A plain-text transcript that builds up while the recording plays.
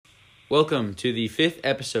Welcome to the 5th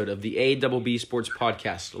episode of the ABB Sports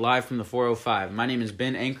Podcast, live from the 405. My name is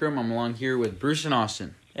Ben Ankrum. I'm along here with Bruce and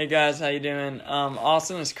Austin. Hey guys, how you doing?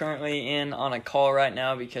 Austin is currently in on a call right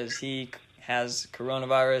now because he has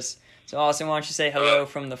coronavirus. So Austin, why don't you say hello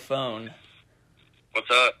from the phone?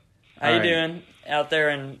 What's up? How you doing out there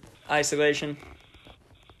in isolation?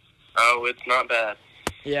 Oh, it's not bad.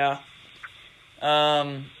 Yeah.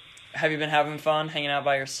 Have you been having fun hanging out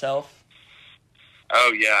by yourself?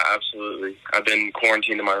 Oh yeah, absolutely. I've been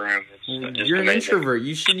quarantined in my room. It's just You're an amazing. introvert.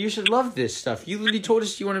 You should love this stuff. You literally told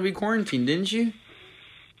us you want to be quarantined, didn't you?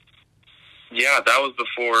 Yeah, that was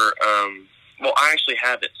before. Well, I actually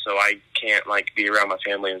have it, so I can't be around my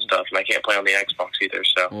family and stuff, and I can't play on the Xbox either.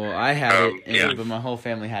 So. Well, I had yeah. but my whole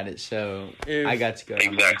family had it, so Oof. I got to go to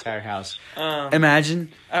my Exactly. entire house.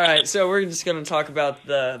 Imagine. All right, so we're just going to talk about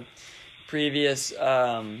the previous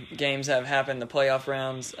games that have happened, the playoff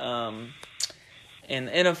rounds in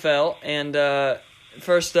the NFL. And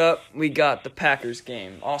first up, we got the Packers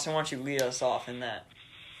game. Austin, why don't you lead us off in that?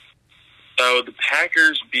 So the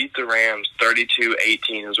Packers beat the Rams 32-18.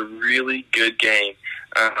 It was a really good game.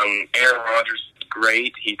 Aaron Rodgers was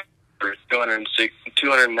great. He threw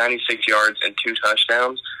 296 yards and 2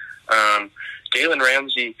 touchdowns. Jalen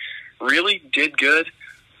Ramsey really did good,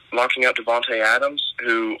 locking up Devontae Adams,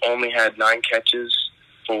 who only had 9 catches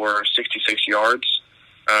for 66 yards.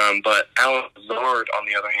 But Alan Lazard, on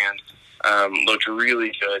the other hand, looked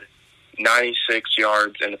really good. 96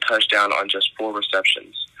 yards and a touchdown on just 4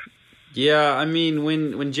 receptions. Yeah, I mean,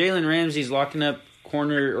 when Jalen Ramsey's locking up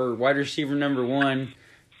corner or wide receiver number 1,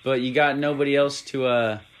 but you got nobody else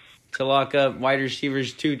to lock up wide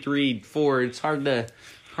receivers 2, 3, 4, it's hard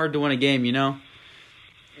to win a game, you know?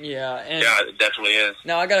 Yeah, Yeah, it definitely is.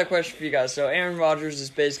 Now, I got a question for you guys. So, Aaron Rodgers is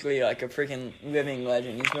basically like a freaking living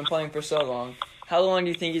legend. He's been playing for so long. How long do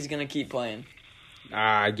you think he's going to keep playing?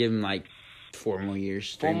 I give him 4 more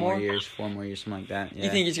years, 3 more more? years, 4 more years, something like that. Yeah. You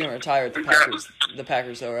think he's going to retire at the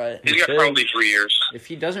Packers though, right? He's got should. probably 3 years. If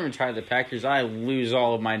he doesn't retire the Packers, I lose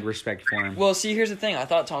all of my respect for him. Well, see, here's the thing. I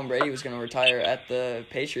thought Tom Brady was going to retire at the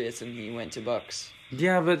Patriots, and he went to Bucks.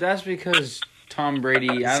 Yeah, but that's because Tom Brady,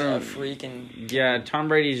 He's I don't a freak and yeah, Tom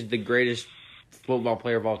Brady's the greatest football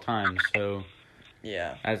player of all time. So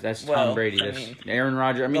yeah, that's Well, Tom Brady. I That's mean, Aaron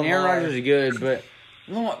Rodgers. I mean, Lamar. Aaron Rodgers is good, but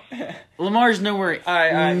Lamar. Lamar's nowhere All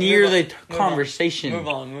right, near move the on, move conversation. Move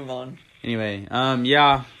on. Anyway,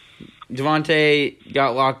 yeah, Devontae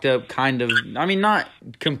got locked up kind of. I mean, not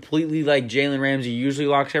completely like Jalen Ramsey usually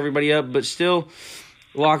locks everybody up, but still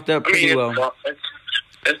locked up pretty well.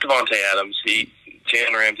 It's Devontae Adams.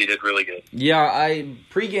 Jalen Ramsey did really good. Yeah,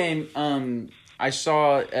 pregame, I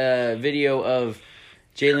saw a video of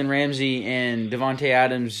Jalen Ramsey and Devontae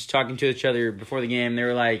Adams talking to each other before the game. They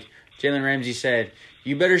were like, Jalen Ramsey said,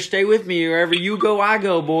 "You better stay with me. Wherever you go, I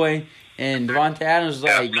go, boy." And Devontae Adams was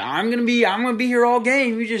like, I'm gonna be here all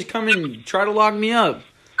game. You just come and try to lock me up.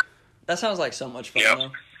 That sounds like so much fun, Yeah.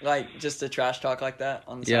 though. Like, just to trash talk like that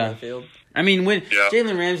on the side of the field. I mean, when Yeah.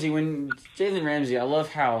 Jalen Ramsey, I love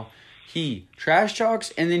how he trash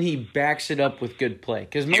talks and then he backs it up with good play.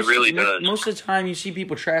 Because He really does. most of the time you see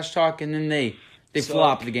people trash talk and then they So,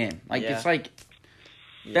 flop the game. Like yeah. it's like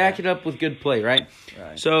back it up with good play, right?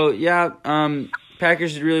 Right. So yeah,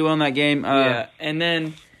 Packers did really well in that game. Yeah, and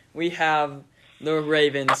then we have the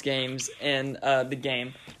Ravens games and the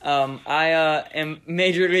game. I am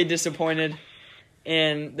majorly disappointed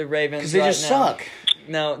in the Ravens because they right just now. suck.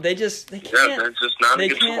 No, they Yeah, can't. they're just not they a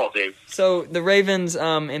good can't- football team. So the Ravens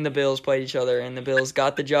and the Bills played each other, and the Bills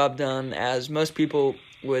got the job done, as most people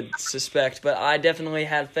would suspect. But I definitely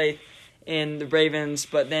had faith in the Ravens.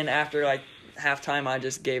 But then after halftime, I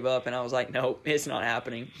just gave up, and I was like, nope, it's not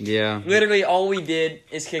happening. Yeah. Literally, all we did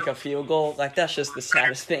is kick a field goal. Like, that's just the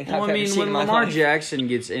saddest thing Well, I've I ever mean, seen when in my Lamar life. Jackson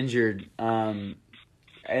gets injured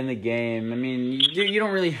in the game, I mean, you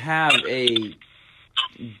don't really have a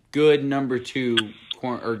good number 2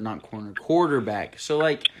 quarterback. So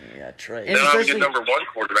like, Yeah, Trey. They don't have a especially- good number 1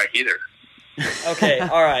 quarterback either. Okay,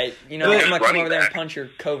 all right. You know, But- I'm going to come Running over there and back. punch your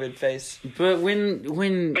COVID face. but when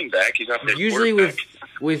Running back, he's not a good usually quarterback.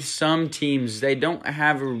 with some teams they don't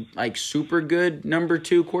have a super good number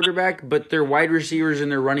 2 quarterback, but their wide receivers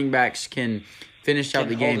and their running backs can finish out Can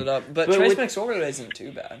the hold game. it up. But But Trace with- McSorley isn't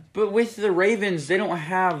too bad. But with the Ravens, they don't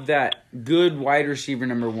have that good wide receiver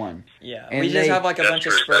number 1. Yeah, And we just they- have like a That's bunch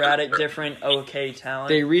of true, that's sporadic, true. different, okay talent.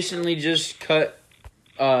 They recently just cut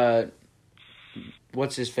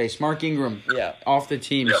what's his face? Mark Ingram yeah, off the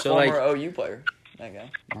team. Yeah. So former like OU player, that guy.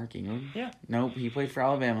 Mark Ingram? Yeah. Nope, he played for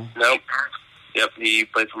Alabama. Nope. Yep, he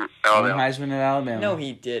played for Won Alabama. Heisman at Alabama. No,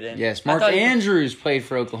 he didn't. Yes, I Mark thought he- Andrews played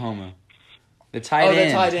for Oklahoma. The tight Oh,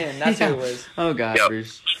 end. the tight end. That's who it was. Oh God, Yep.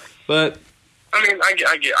 Bruce. But I mean, I get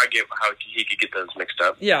how he could get those mixed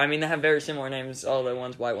up. Yeah, I mean, they have very similar names. Although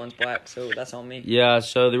one's white, one's black, so that's on me. yeah,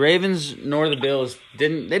 so the Ravens nor the Bills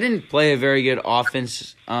didn't play a very good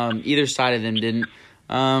offense. Either side of them didn't.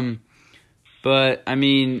 But I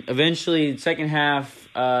mean, eventually, second half,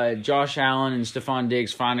 Josh Allen and Stephon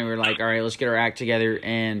Diggs finally were like, all right, let's get our act together,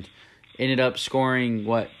 and ended up scoring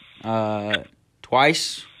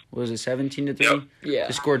twice. What was it 17-3? Yep. Yeah.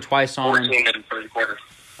 They scored twice on 14 them. in the third quarter.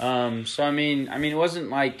 So I mean, it wasn't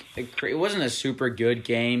like it wasn't a super good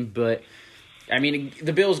game, but I mean,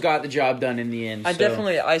 the Bills got the job done in the end.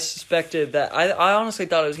 I suspected that. I honestly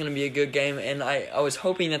thought it was going to be a good game, and I was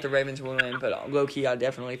hoping that the Ravens would win, but low key, I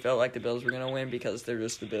definitely felt like the Bills were going to win because they're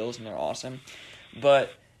just the Bills and they're awesome. But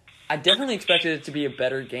I definitely expected it to be a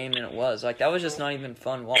better game than it was. Like, that was just not even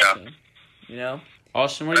fun watching. Yeah. You know?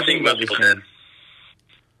 Austin, what do you think about this most game?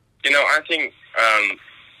 You know, I think,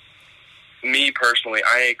 me personally,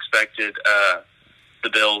 I expected the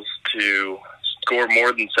Bills to score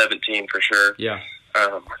more than 17 for sure. Yeah.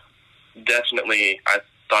 Definitely, I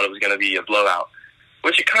thought it was going to be a blowout,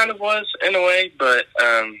 which it kind of was in a way, but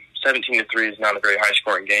 17-3 is not a very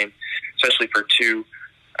high-scoring game, especially for two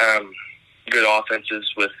good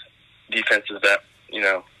offenses with defenses that, you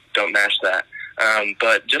know, don't match that.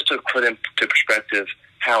 But just to put into perspective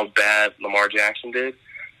how bad Lamar Jackson did,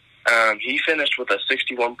 he finished with a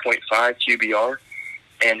 61.5 QBR,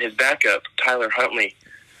 and his backup, Tyler Huntley,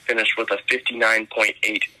 finished with a 59.8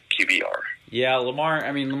 QBR. Yeah,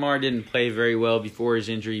 Lamar didn't play very well before his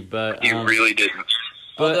injury, but He really didn't.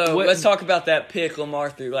 Although, let's talk about that pick Lamar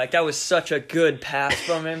threw. Like, that was such a good pass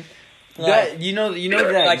from him. Like, you know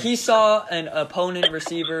that like, he saw an opponent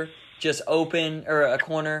receiver just open, or a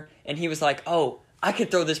corner, and he was like, oh, I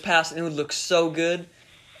could throw this pass, and it would look so good.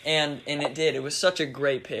 And it did. It was such a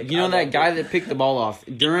great pick. You know that guy that picked the ball off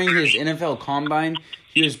during his NFL Combine.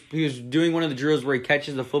 He was doing one of the drills where he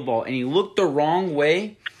catches the football, and he looked the wrong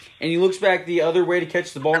way, and he looks back the other way to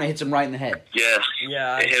catch the ball, and it hits him right in the head. Yes.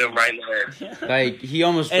 Yeah. It hit him right in the head. Like, he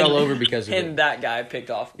almost fell over because of it. And that guy picked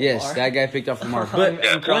off Lamar. Yes, that guy picked off Lamar. But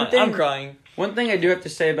I'm crying. One thing I do have to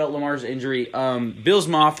say about Lamar's injury, Bills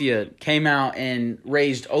Mafia came out and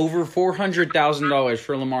raised over $400,000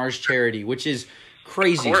 for Lamar's charity, which is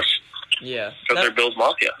crazy. Of course. Yeah. Because they're Bills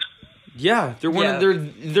Mafia. Yeah,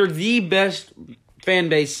 they're the best fan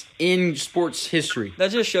base in sports history.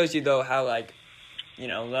 That just shows you, though, how, like, you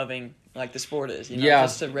know, loving, like, the sport is. You know, Yeah.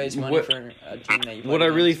 just to raise money for a team that you play What I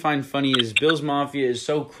against. really find funny is Bills Mafia is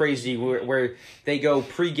so crazy where they go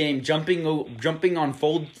pregame jumping on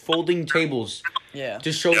folding tables Yeah.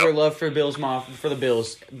 to show their love for the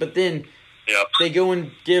Bills. But then Yep. they go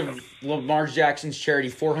and give Lamar Jackson's charity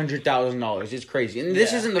 $400,000. It's crazy. And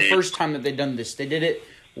this isn't the first time that they've done this. They did it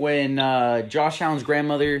when Josh Allen's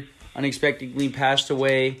grandmother unexpectedly passed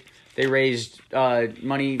away. They raised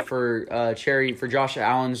money for charity for Josh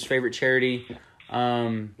Allen's favorite charity.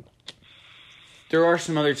 There are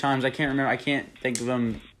some other times I can't remember. I can't think of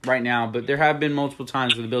them right now, but there have been multiple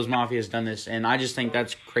times where the Bills Mafia has done this, and I just think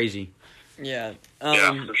that's crazy. Yeah.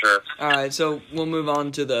 Yeah, for sure. All right, so we'll move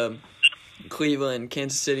on to the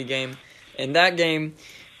Cleveland-Kansas City game. And that game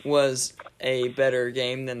was a better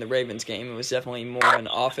game than the Ravens game. It was definitely more of an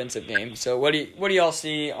offensive game. So what do y'all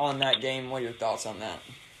see on that game? What are your thoughts on that?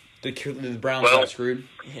 The Browns got screwed.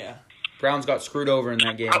 Yeah. Browns got screwed over in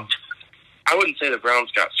that game. I wouldn't say the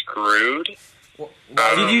Browns got screwed.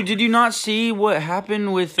 Did you not see what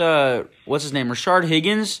happened with what's his name, Rashard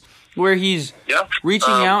Higgins, where he's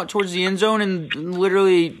reaching out towards the end zone and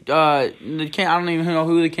literally I don't even know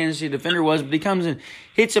who the Kansas City defender was, but he comes and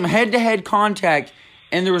hits him head-to-head contact,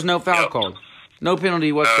 and there was no foul called, no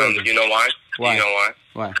penalty whatsoever. You know why? Why? You know why?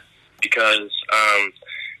 Why? Because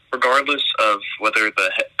regardless of whether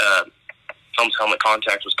the helmet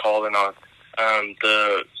contact was called or not,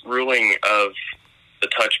 the ruling of the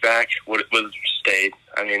touchback would have stayed.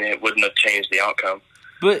 I mean, it wouldn't have changed the outcome.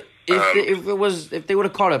 But if they would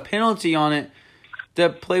have called a penalty on it,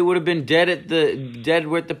 that play would have been dead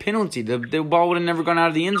with the penalty. The ball would have never gone out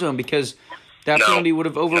of the end zone because that penalty would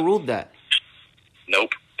have overruled that.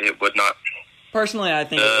 Nope, it would not. Personally, I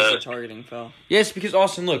think it was a targeting foul. Yes, because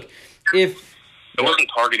Austin, look, if it wasn't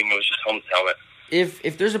targeting, it was just helmet.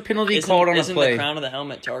 If there's a penalty called on a play, isn't the crown of the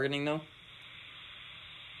helmet targeting though?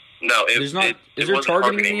 No, there's not. Is there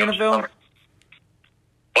targeting in the NFL?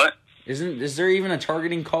 What? Is there even a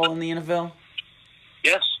targeting call in the NFL?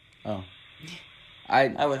 Yes. Oh,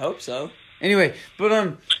 I would hope so. Anyway,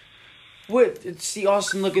 but see,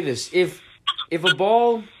 Austin, look at this. If a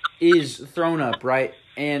ball is thrown up, right,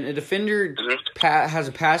 and a defender has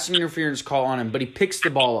a pass interference call on him, but he picks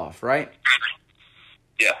the ball off, right?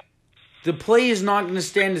 Yeah. the play is not going to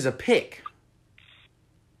stand as a pick.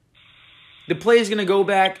 The play is going to go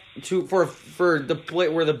back to for the play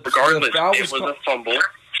where the foul it was a fumble.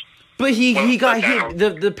 But he got hit.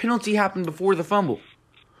 The penalty happened before the fumble.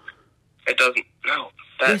 It doesn't. No.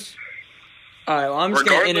 Yes. All right. Well, I'm just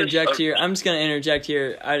going to interject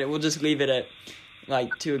here. We'll just leave it at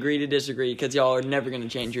to agree to disagree because y'all are never going to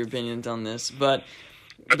change your opinions on this. But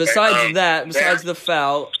besides the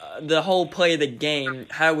foul, the whole play of the game,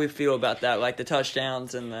 how we feel about that, like the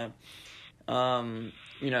touchdowns and the,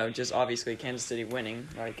 just obviously Kansas City winning.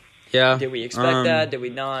 Yeah. Did we expect that? Did we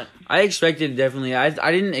not? I expected it definitely. I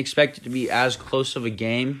didn't expect it to be as close of a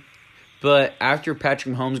game. But after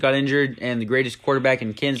Patrick Mahomes got injured and the greatest quarterback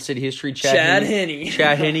in Kansas City history, Chad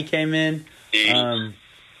Henne came in.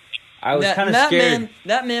 I was kind of scared.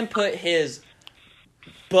 That man put his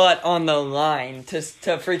butt on the line to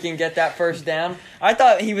freaking get that first down. I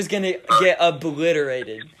thought he was going to get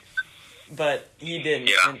obliterated, but he didn't.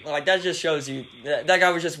 Yeah. And, that just shows you that guy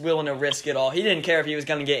was just willing to risk it all. He didn't care if he was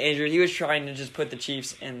going to get injured. He was trying to just put the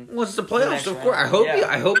Chiefs in. Well, it's the playoffs, of course.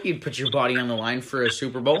 I hope you put your body on the line for a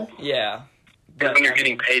Super Bowl. Yeah. But when you're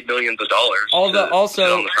getting paid millions of dollars on the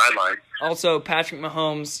sideline. Also, Patrick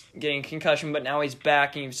Mahomes getting concussion, but now he's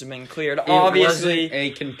back and he's been cleared. It obviously, wasn't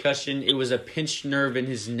a concussion. It was a pinched nerve in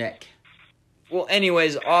his neck. Well,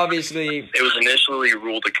 anyways, obviously... It was initially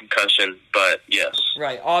ruled a concussion, but yes.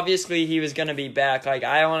 Right. Obviously, he was going to be back.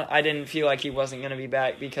 I didn't feel like he wasn't going to be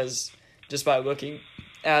back because just by looking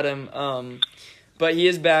at him. But he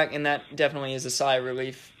is back, and that definitely is a sigh of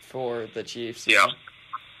relief for the Chiefs. Yeah.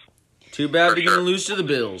 Too bad they're going to lose to the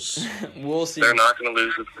Bills. We'll see. They're not going to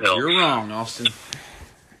lose to the Bills. You're wrong, Austin.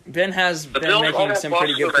 Ben has been making some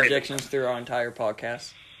pretty good predictions through our entire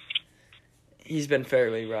podcast. He's been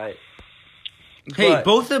fairly right. Hey,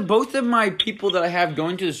 both of my people that I have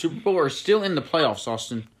going to the Super Bowl are still in the playoffs,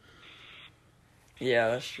 Austin. Yeah,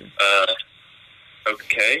 that's true.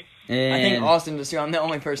 Okay. And I think Austin is I'm the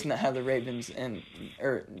only person that had the Ravens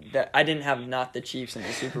that I didn't have not the Chiefs in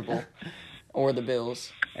the Super Bowl or the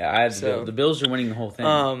Bills. Yeah, I had the Bills are winning the whole thing.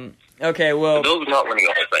 Okay, well, the Bills are not winning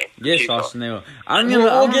the whole thing. Yes, Austin, they will.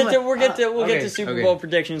 We'll get to Super Bowl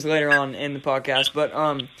predictions later on in the podcast, but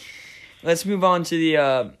let's move on to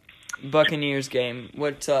the Buccaneers game.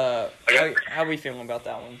 What how are we feeling about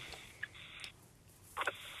that one?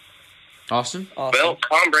 Austin? Well,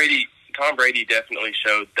 Tom Brady definitely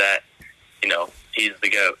showed that, he's the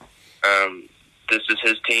GOAT. This is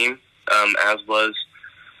his team, as was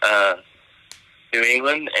New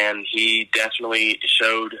England, and he definitely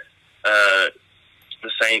showed the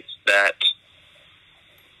Saints that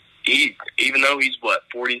even though he's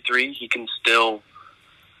 43, he can still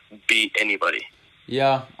beat anybody.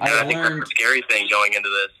 Yeah, I think that's the scary thing going into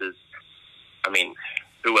this is,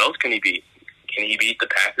 who else can he beat? Can he beat the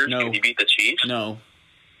Packers? No. Can he beat the Chiefs? No.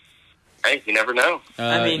 Hey, you never know.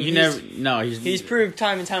 He's proved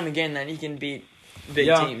time and time again that he can beat big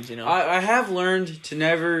teams, I have learned to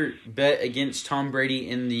never bet against Tom Brady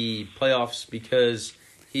in the playoffs because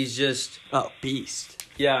he's just beast.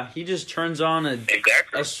 Yeah, he just turns on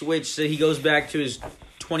a switch so he goes back to his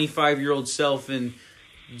 25-year-old self and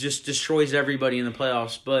just destroys everybody in the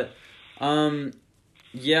playoffs. But I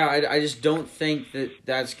just don't think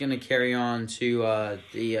that's going to carry on to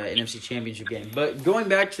the NFC Championship game. But going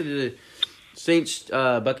back to the Saints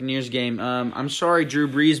Buccaneers game, I'm sorry, Drew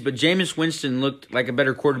Brees, but Jameis Winston looked like a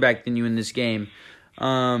better quarterback than you in this game.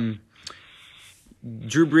 Drew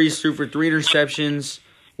Brees threw for 3 interceptions,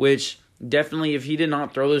 which definitely, if he did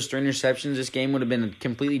not throw those 3 interceptions, this game would have been a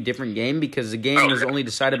completely different game because the game was only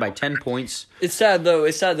decided by 10 points. It's sad though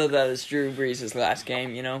that it's Drew Brees' last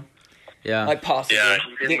game, Yeah. Possibly. Yeah,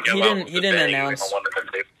 he didn't announce.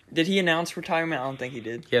 Did he announce retirement? I don't think he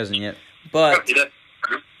did. He hasn't yet. But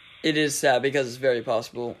it is sad because it's very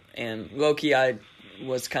possible. And low-key, I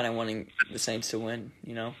was kind of wanting the Saints to win,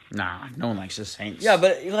 Nah, no one likes the Saints. Yeah,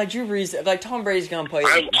 but Drew Brees, Tom Brady's gonna play.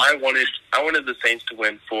 I wanted the Saints to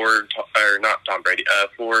win for not Tom Brady,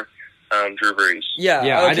 for Drew Brees.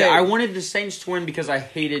 Yeah. Okay. I wanted the Saints to win because I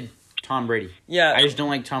hated Tom Brady. Yeah, I just don't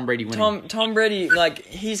like Tom Brady winning. Tom Brady,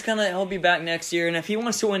 he'll be back next year, and if he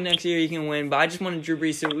wants to win next year, he can win. But I just wanted Drew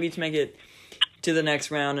Brees to at least make it to the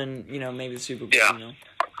next round and maybe the Super Bowl. Yeah,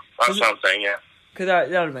 that's what I'm saying. Yeah, because that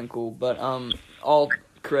would have been cool. But all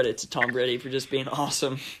credit to Tom Brady for just being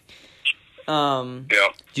awesome. Yeah.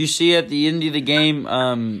 Do you see at the end of the game,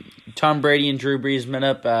 Tom Brady and Drew Brees met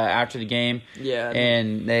up after the game? Yeah,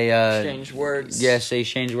 and they exchanged words. Yes, they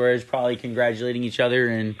exchanged words, probably congratulating each other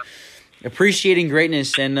and appreciating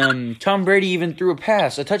greatness. And Tom Brady even threw a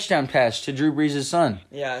touchdown pass to Drew Brees' son.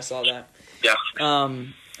 Yeah, I saw that. Yeah. All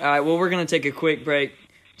right, well, we're going to take a quick break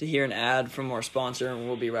to hear an ad from our sponsor, and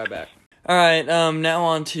we'll be right back. All right, now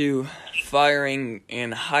on to firing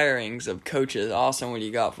and hirings of coaches. Austin, what do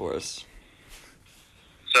you got for us?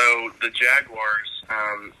 So the Jaguars,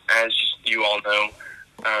 as you all know,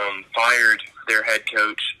 fired their head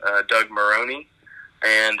coach, Doug Maroney,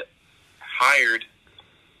 and hired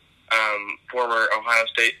former Ohio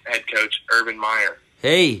State head coach Urban Meyer.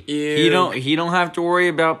 Hey, he don't have to worry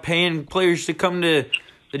about paying players to come to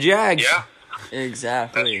the Jags. Yeah,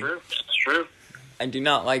 exactly. That's true. I do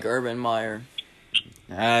not like Urban Meyer.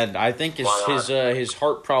 I think his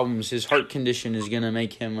heart problems, his heart condition is gonna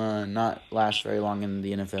make him not last very long in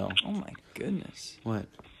the NFL. Oh my goodness! What?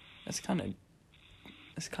 That's kind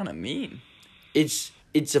of mean. It's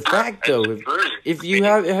a fact though. If you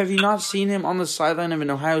have you not seen him on the sideline of an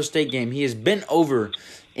Ohio State game? He has bent over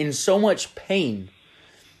in so much pain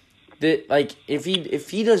that like if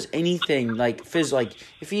he does anything like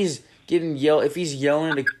if he's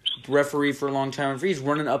yelling at a referee for a long time, if he's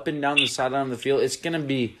running up and down the sideline of the field, it's gonna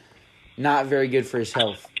be not very good for his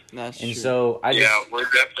health. That's and true. So we're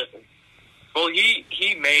definitely. Well,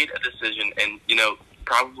 he made a decision, and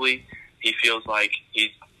probably he feels like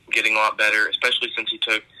he's getting a lot better, especially since he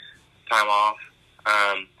took time off.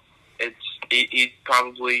 He's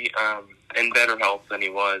probably in better health than he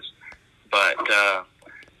was, but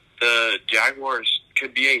the Jaguars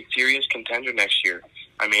could be a serious contender next year.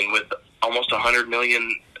 I mean, with almost $100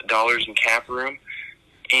 million in cap room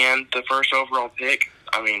and the first overall pick,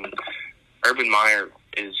 I mean, Urban Meyer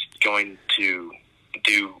is going to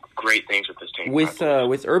do great things with this team. With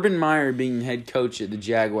Urban Meyer being head coach at the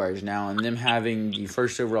Jaguars now and them having the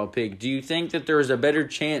first overall pick, do you think that there is a better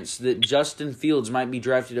chance that Justin Fields might be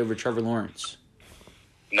drafted over Trevor Lawrence?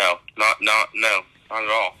 No, not at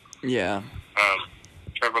all. Yeah.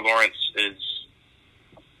 Trevor Lawrence is,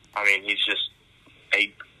 he's just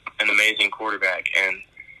an amazing quarterback, and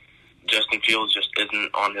Justin Fields just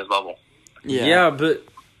isn't on his level. Yeah, but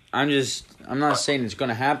I'm not saying it's going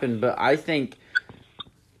to happen, but I think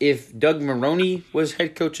if Doug Maroney was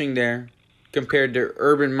head coaching there compared to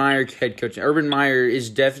Urban Meyer head coaching, Urban Meyer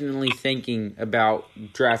is definitely thinking about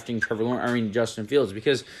drafting Justin Fields,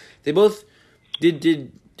 because they both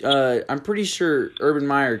did I'm pretty sure Urban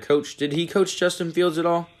Meyer coached. Did he coach Justin Fields at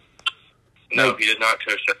all? No, he did not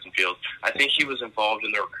coach Justin Fields. I think he was involved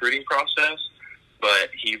in the recruiting process, but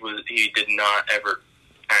he did not ever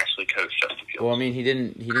actually coach Justin Fields. Well, he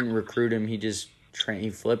didn't recruit him. He just he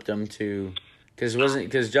flipped him to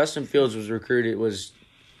because Justin Fields was recruited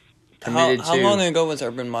committed to. How long ago was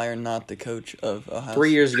Urban Meyer not the coach of Ohio State?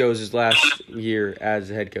 3 years ago was his last year as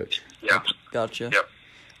a head coach. Yeah. Gotcha. Yep.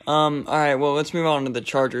 All right, well, let's move on to the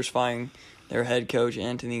Chargers firing their head coach,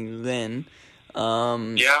 Anthony Lynn.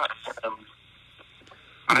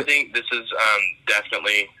 I think this is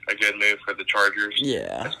definitely a good move for the Chargers.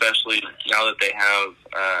 Yeah. Especially now that they have,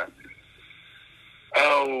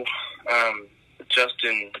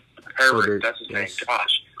 Justin Herbert. That's his name.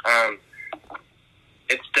 Gosh.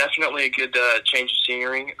 It's definitely a good change of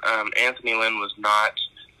scenery. Anthony Lynn was not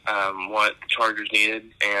what the Chargers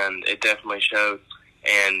needed, and it definitely showed.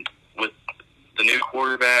 And with the new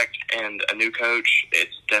quarterback and a new coach,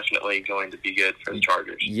 it's definitely going to be good for the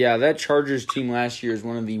Chargers. Yeah, that Chargers team last year is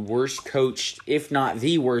one of the worst coached, if not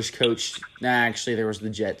the worst coached. Actually, there was the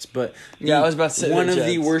Jets, but I was about to say one of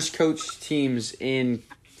the worst coached teams in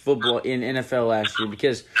football in NFL last year,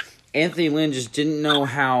 because Anthony Lynn just didn't know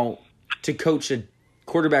how to coach a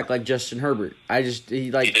quarterback like Justin Herbert. He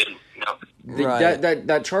didn't. No.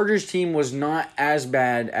 That Chargers team was not as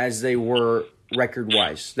bad as they were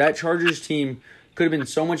record-wise. That Chargers team could have been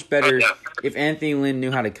so much better if Anthony Lynn knew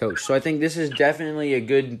how to coach. So I think this is definitely a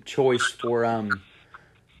good choice for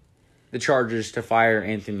the Chargers to fire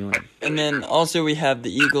Anthony Lynn. And then also we have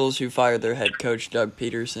the Eagles, who fired their head coach, Doug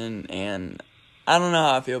Peterson, and I don't know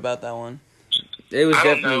how I feel about that one. I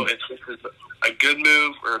don't know if this is a good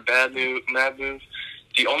move or a bad move.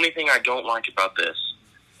 The only thing I don't like about this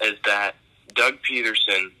is that Doug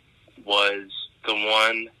Peterson was the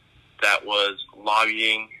one that was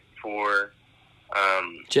lobbying for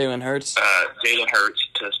Jalen Hurts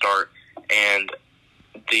to start, and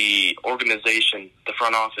the organization, the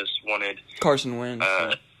front office, wanted Carson Wentz.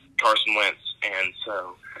 And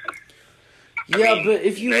so but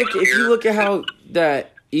if you look at how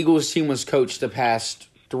that Eagles team was coached the past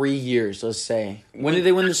 3 years, let's say, when did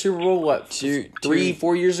they win the Super Bowl? What,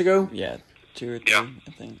 4 years ago? Yeah, 2 or 3,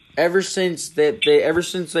 I think. Ever since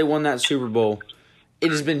they won that Super Bowl, it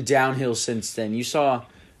has been downhill since then. You saw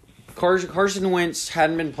Carson Wentz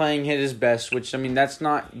hadn't been playing at his best, which, that's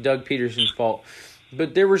not Doug Peterson's fault.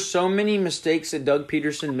 But there were so many mistakes that Doug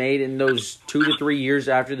Peterson made in those 2 to 3 years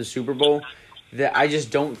after the Super Bowl. that I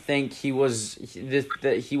just don't think he was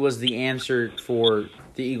the answer for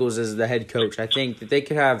the Eagles as the head coach. I think that they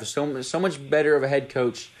could have so much better of a head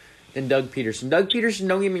coach than Doug Peterson. Doug Peterson,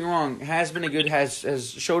 don't get me wrong, has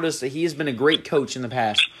showed us that he has been a great coach in the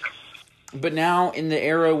past. But now in the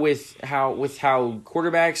era with how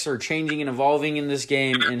quarterbacks are changing and evolving in this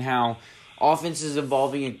game and how offense is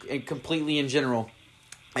evolving and completely in general,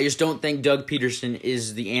 I just don't think Doug Peterson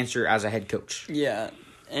is the answer as a head coach. Yeah.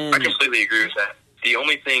 And I completely agree with that. The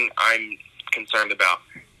only thing I'm concerned about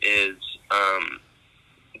is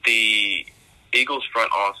the Eagles front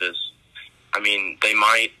office. I mean, they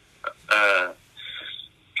might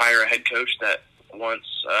hire a head coach that wants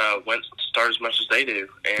Wentz to start as much as they do,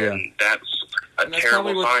 and that's a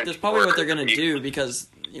terrible sign. That's probably what they're going to do, because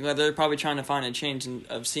they're probably trying to find a change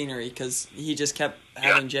of scenery, because he just kept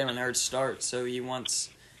having Jalen Hurts start, so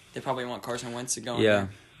they probably want Carson Wentz to go in there.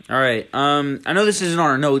 All right. I know this isn't on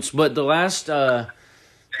our notes, but the last the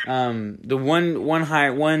one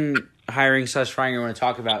hiring / firing I want to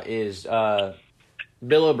talk about is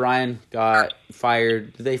Bill O'Brien got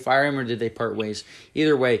fired. Did they fire him or did they part ways?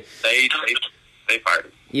 Either way, they fired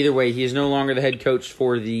him. Either way, he is no longer the head coach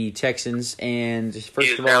for the Texans. And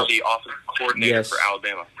first of all, now the offensive coordinator for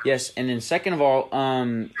Alabama. Yes, and then second of all,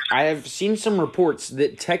 I have seen some reports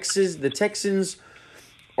that the Texans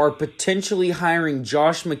are potentially hiring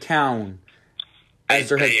Josh McCown as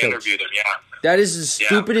their head coach. They interviewed him, yeah. That is the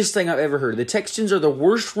stupidest thing I've ever heard. The Texans are the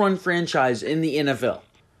worst run franchise in the NFL.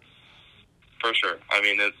 For sure. I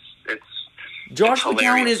mean, it's Josh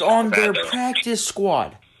McCown is on their practice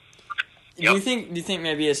squad. Yep. Do you think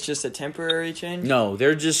maybe it's just a temporary change? No,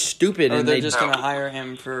 they're just stupid. Or they're just going to hire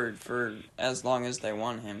him for as long as they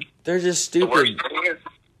want him. They're just stupid.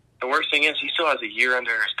 The worst thing is he still has a year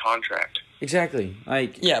under his contract. Exactly.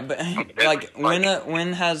 Yeah, but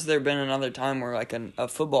when has there been another time where a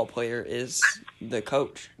football player is the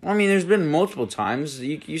coach? I mean, there's been multiple times.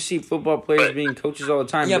 You see football players being coaches all the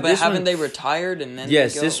time. Yeah, but haven't they retired and then?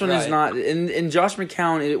 Yes, this one is not. And Josh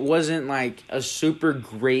McCown, it wasn't like a super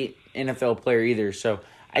great NFL player either. So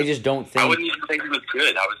I just don't think. I wouldn't even say he was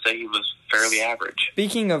good. I would say he was fairly average.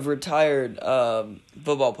 Speaking of retired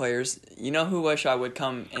football players, you know who wish I would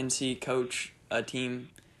come and see coach a team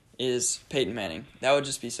is Peyton Manning. That would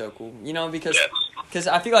just be so cool. Because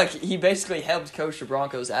I feel like he basically helped coach the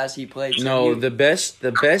Broncos as he played. So the best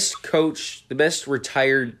coach, the best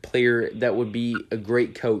retired player that would be a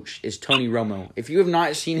great coach is Tony Romo. If you have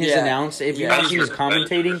not seen his if you haven't seen his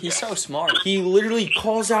commentating, he's so smart. He literally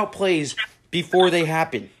calls out plays before they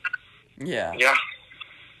happen. Yeah. Yeah.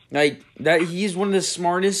 Like that, he's one of the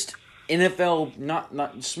smartest NFL,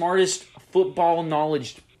 not smartest football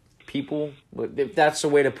knowledge people, if that's the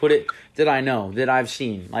way to put it, that I know, that I've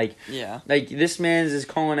seen. Like this man is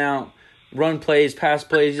calling out run plays, pass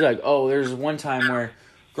plays. He's like, oh, there's one time where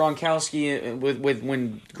Gronkowski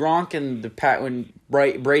when Gronk and when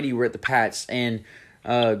Brady were at the Pats, and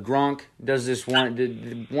Gronk does this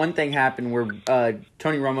one thing happened where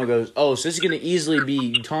Tony Romo goes, oh, so this is going to easily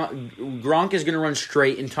be Gronk is going to run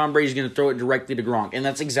straight and Tom Brady's going to throw it directly to Gronk, and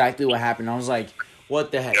that's exactly what happened. I was like,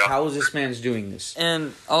 what the heck? Yeah. How is this man doing this?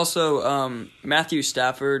 And also, Matthew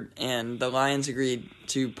Stafford and the Lions agreed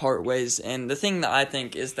to part ways. And the thing that I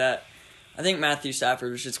think is that I think Matthew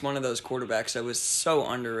Stafford was just one of those quarterbacks that was so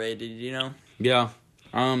underrated, Yeah.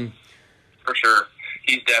 For sure.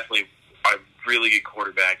 He's definitely a really good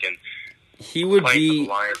quarterback, and he would be for the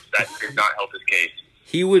Lions, that did not help his case.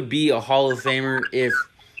 He would be a Hall of Famer if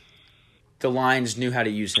the Lions knew how to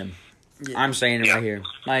use him. Yeah. I'm saying it right here.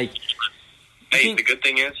 Hey, the good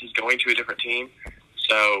thing is he's going to a different team,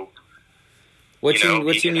 so what team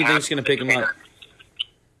do you think is going to pick him up?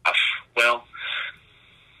 Well,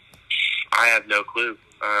 I have no clue.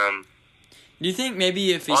 Do you think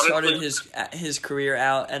maybe if he started his career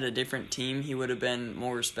out at a different team, he would have been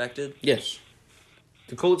more respected? Yes.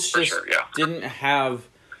 The Colts didn't have.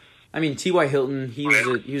 I mean, T.Y. Hilton, he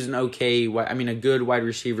was an a good wide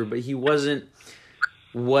receiver, but he wasn't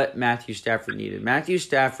what Matthew Stafford needed. Matthew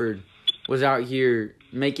Stafford was out here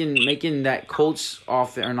making that Colts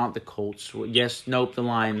offense, or not the Colts. The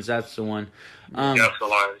Lions. That's the one. The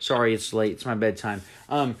Lions. Sorry, it's late. It's my bedtime.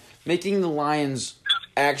 Making the Lions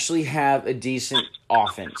actually have a decent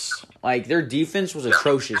offense. Like, their defense was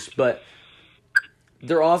atrocious, but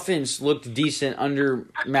their offense looked decent under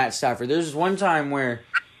Matt Stafford. There's one time where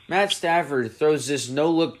Matt Stafford throws this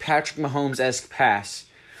no-look Patrick Mahomes-esque pass,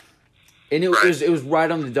 and it was right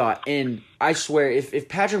on the dot. And I swear, if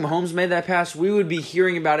Patrick Mahomes made that pass, we would be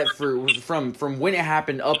hearing about it from when it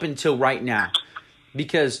happened up until right now,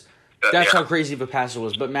 because that's how crazy of a pass it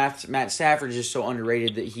was. But Matt Stafford is just so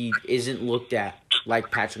underrated that he isn't looked at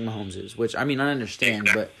like Patrick Mahomes is, which, I mean, I understand,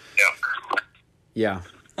 but yeah.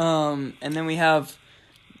 And then we have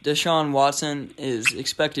Deshaun Watson is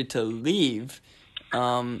expected to leave,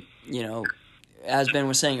 as Ben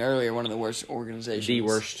was saying earlier, one of the worst organizations. The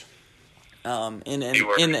worst. In the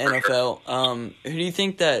NFL. Who do you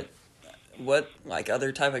think that,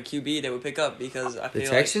 other type of QB they would pick up? Because I feel the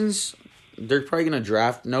Texans, they're probably going to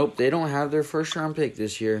draft. Nope, they don't have their first round pick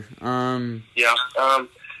this year. They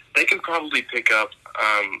can probably pick up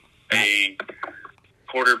a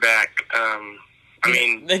quarterback.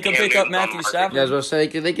 They could pick up Matthew Stafford. Yeah, I was about to say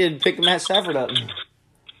they could pick Matt Stafford up.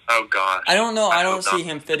 Oh gosh. I don't know. I don't see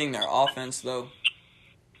him fitting their offense though.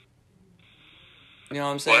 You know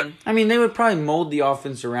what I'm saying? What? I mean, they would probably mold the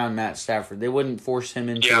offense around Matt Stafford. They wouldn't force him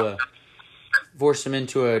into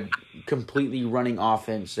a completely running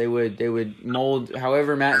offense. They would mold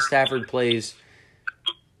however Matt Stafford plays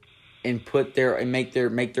and make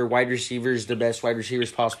their wide receivers the best wide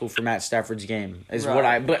receivers possible for Matt Stafford's game.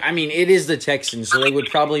 But I mean, it is the Texans, so they would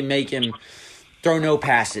probably make him throw no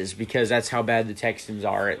passes because that's how bad the Texans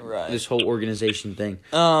are at this whole organization thing.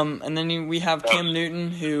 And then we have Cam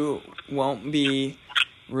Newton, who won't be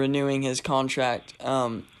renewing his contract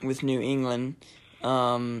with New England.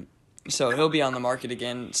 So he'll be on the market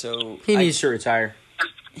again. So he needs to retire.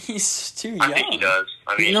 He's too young. I think he does.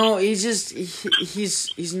 I mean, no,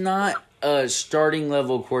 he's not a starting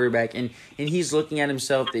level quarterback, and he's looking at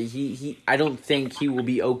himself that he I don't think he will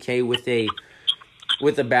be okay with a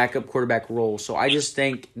backup quarterback role. So I just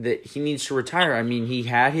think that he needs to retire. I mean, he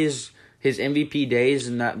had his MVP days,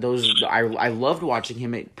 and I loved watching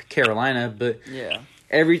him at Carolina, but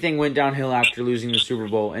everything went downhill after losing the Super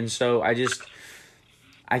Bowl, and so I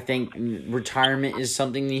think retirement is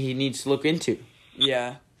something that he needs to look into.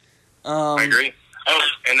 Yeah. I agree. Oh,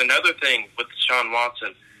 and another thing with Deshaun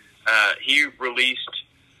Watson, he released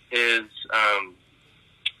his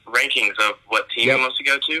rankings of what team he wants to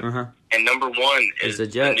go to, and number one is the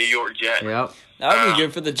New York Jets. Yep. That would be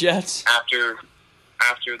good for the Jets. After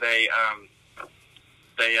they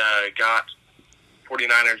got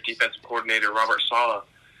 49ers defensive coordinator Robert Saleh,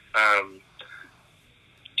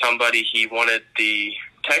 somebody he wanted the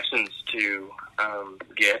Texans to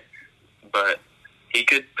get, but he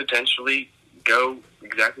could potentially go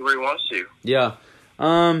exactly where he wants to. Yeah.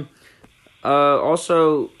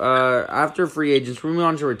 Also, after free agents, we're moving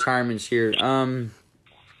on to retirements here.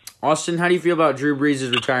 Austin, how do you feel about Drew Brees'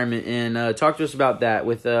 retirement? And talk to us about that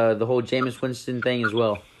with the whole Jameis Winston thing as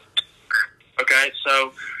well. Okay,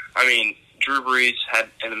 so, I mean, Drew Brees had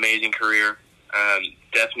an amazing career.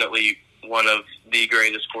 Definitely one of the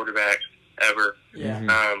greatest quarterbacks ever.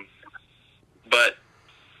 Yeah. But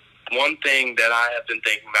one thing that I have been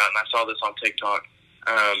thinking about, and I saw this on TikTok,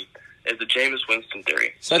 is the Jameis Winston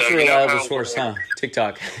theory. Such a reliable source, huh?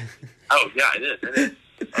 TikTok. Oh, yeah, it is.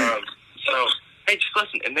 So, hey, just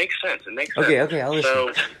listen. It makes sense. Okay, I'll listen.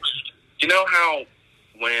 So, you know how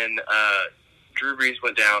when Drew Brees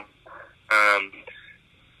went down,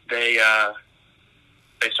 they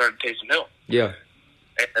started Taysom Hill. Yeah.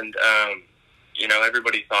 And,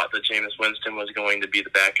 everybody thought that Jameis Winston was going to be the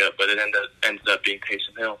backup, but it ended up being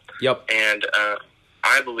Taysom Hill. Yep. And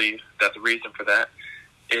I believe that the reason for that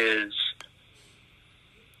is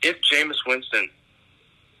if Jameis Winston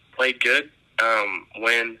played good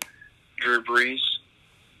when Drew Brees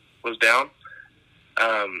was down,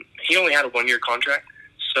 he only had a 1-year contract,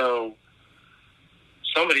 so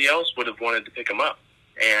somebody else would have wanted to pick him up,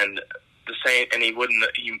 and he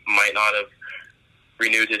might not have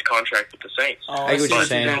renewed his contract with the Saints. Oh, I see what you're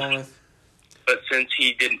saying. But since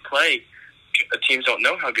he didn't play, teams don't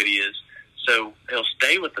know how good he is, so he'll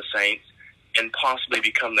stay with the Saints and possibly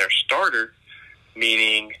become their starter,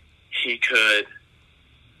 meaning he could,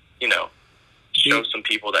 show some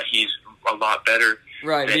people that he's a lot better.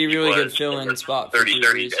 Right, be really good fill-in spot for 30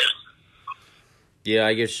 days. Yeah,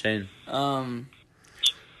 I get what you're saying.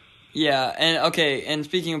 Yeah, and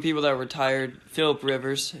speaking of people that are retired, Phillip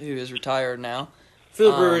Rivers, who is retired now.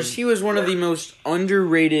 Phillip Rivers, he was one of the most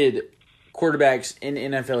underrated quarterbacks in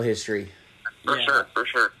NFL history. For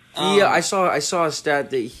sure. I saw a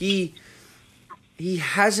stat that he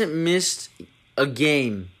hasn't missed a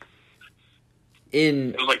game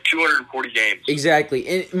in... It was like 240 games. Exactly.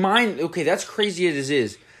 And that's crazy as it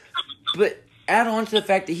is. But add on to the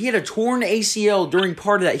fact that he had a torn ACL during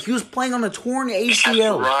part of that. He was playing on a torn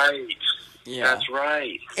ACL. That's right. Yeah. That's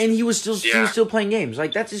right. And he was still playing games.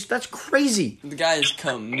 Like that's crazy. The guy is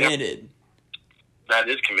committed. That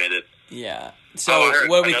is committed. Yeah. So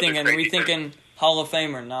what are we thinking? Are we thinking Hall of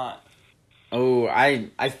Fame or not? Oh, I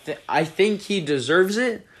think he deserves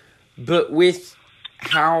it, but with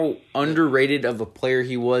how underrated of a player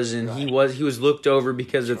he was, and he was looked over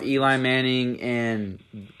because of Eli Manning and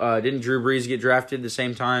didn't Drew Brees get drafted at the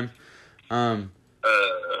same time?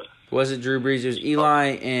 Was it Drew Brees? It was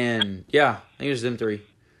Eli and I think it was them three.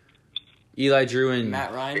 Eli, Drew, and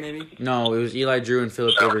Matt Ryan, maybe. No, it was Eli, Drew, and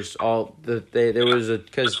Phillip Rivers. There was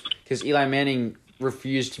because Eli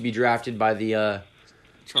refused to be drafted by the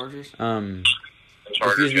Chargers.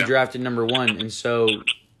 Refused to be drafted number 1, and so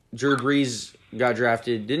Drew Brees got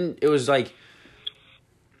drafted. It was like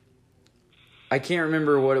I can't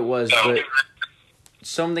remember what it was, but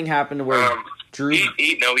something happened to where Drew.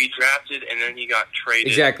 He drafted and then he got traded.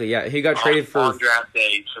 Exactly. Yeah, he got traded on draft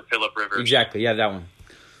day for Phillip Rivers. Exactly. Yeah, that one.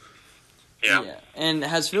 Yeah. And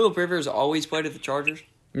has Phillip Rivers always played at the Chargers?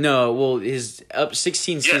 No. Well, his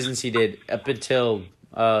 16 seasons he did up until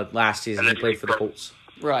last season. He played for the Colts.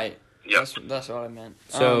 Right. Yep. That's what I meant.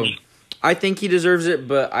 So I think he deserves it,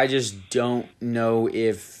 but I just don't know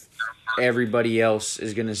if everybody else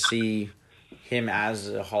is going to see him as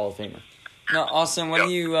a Hall of Famer. Now, Austin, what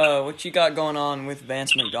you got going on with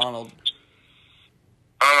Vance McDonald?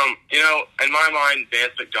 In my mind,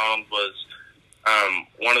 Vance McDonald was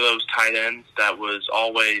one of those tight ends that was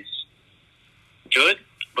always good,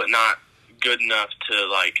 but not good enough to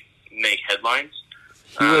make headlines.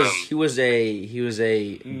 He was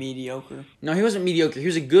a mediocre. No, he wasn't mediocre. He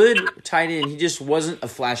was a good tight end. He just wasn't a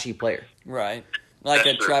flashy player. Right. Like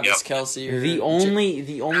a Travis Kelce. Or the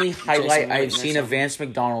only highlight I've seen of Vance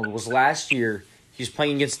McDonald was last year. He was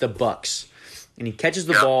playing against the Bucks, and he catches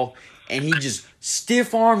the ball, and he just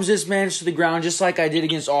stiff arms this man to the ground, just like I did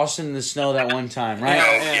against Austin in the snow that one time, right?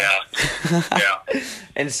 Yeah.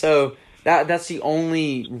 And so that's the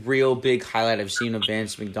only real big highlight I've seen of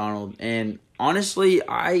Vance McDonald. And honestly,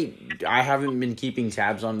 I haven't been keeping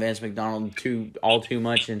tabs on Vance McDonald too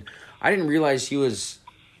much, and I didn't realize he was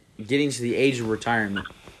getting to the age of retirement.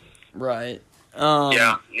 Right. Neither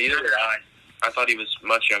did I. I thought he was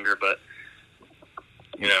much younger, but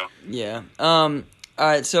Yeah. All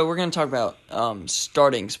right, so we're going to talk about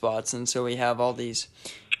starting spots, and so we have all these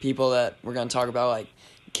people that we're going to talk about, like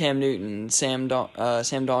Cam Newton, Sam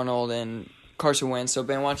Darnold, and Carson Wentz. So,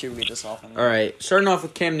 Ben, why don't you read this off? All right, starting off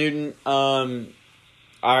with Cam Newton. I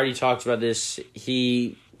already talked about this.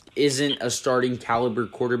 He isn't a starting caliber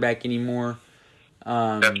quarterback anymore.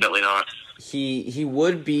 Definitely not. He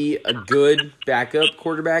would be a good backup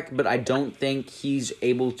quarterback, but I don't think he's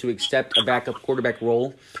able to accept a backup quarterback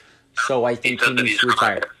role. So I think he needs to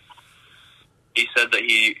retire. He said that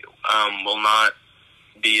he will not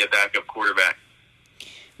be a backup quarterback.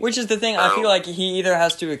 Which is the thing. I feel like he either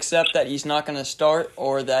has to accept that he's not going to start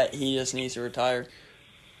or that he just needs to retire.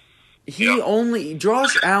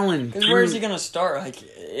 Josh Allen. Because where is he going to start? Like,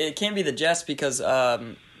 it can't be the Jets because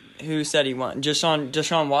who said he won?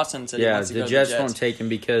 Deshaun Watson said he wants to go to the Jets. Won't take him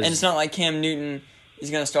because... And it's not like Cam Newton is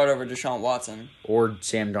going to start over Deshaun Watson. Or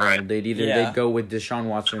Sam Darnold. Right. They'd go with Deshaun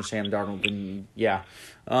Watson or Sam Darnold. And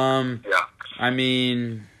I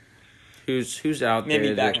mean, who's out there?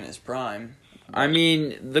 Maybe back in his prime. I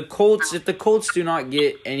mean, the Colts, if the Colts do not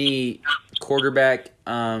get any quarterback,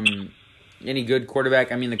 any good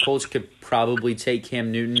quarterback, I mean, the Colts could probably take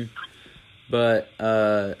Cam Newton, but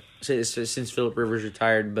since Phillip Rivers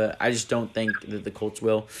retired, but I just don't think that the Colts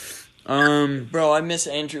will. Bro, I miss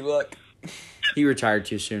Andrew Luck. He retired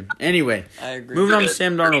too soon. Anyway, I agree. Moving on to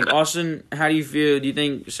Sam Darnold. Austin, how do you feel? Do you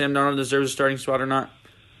think Sam Darnold deserves a starting spot or not?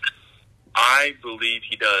 I believe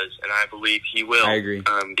he does, and I believe he will. I agree.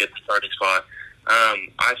 Get the starting spot.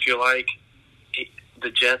 I feel like the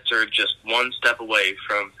Jets are just one step away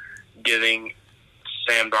from giving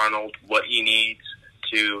Sam Darnold what he needs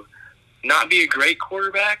to not be a great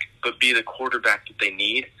quarterback, but be the quarterback that they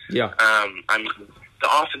need. Yeah. I mean, the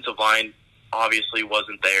offensive line obviously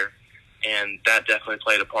wasn't there, and that definitely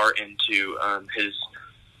played a part into his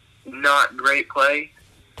not great play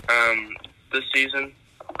this season.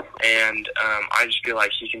 And I just feel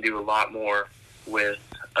like he can do a lot more with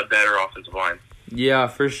a better offensive line. Yeah,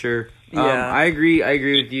 for sure. Yeah. I agree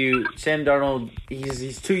with you. Sam Darnold,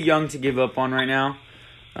 he's too young to give up on right now.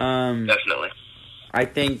 Definitely. I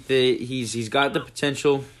think that he's got the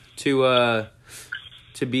potential to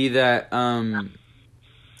be that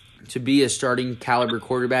to be a starting caliber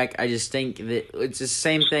quarterback. I just think that it's the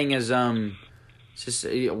same thing as I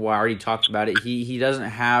already talked about it. He doesn't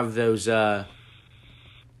have those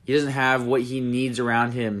he doesn't have what he needs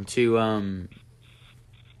around him to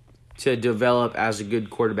develop as a good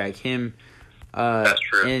quarterback. That's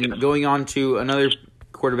true. And going on to another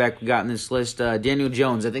quarterback we got in this list, Daniel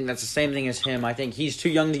Jones. I think that's the same thing as him. I think he's too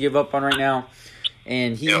young to give up on right now,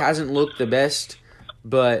 and he hasn't looked the best,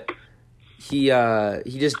 but he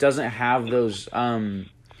just doesn't have those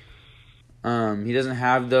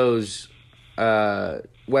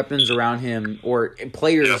weapons around him or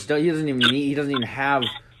players. Yep. He doesn't even have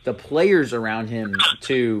the players around him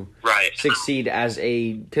to succeed as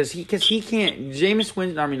because he can't.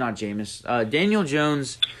 Daniel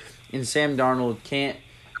Jones and Sam Darnold can't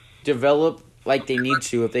develop like they need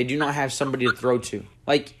to if they do not have somebody to throw to.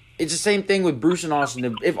 Like, it's the same thing with Bruce and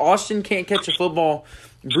Austin. If Austin can't catch a football,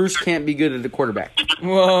 Bruce can't be good at the quarterback.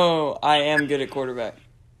 Whoa, I am good at quarterback.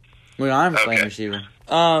 Well, I'm playing receiver.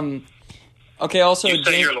 Okay, also... You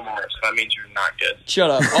say you're Lamar, so that means you're not good.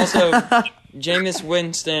 Shut up. Also, Jameis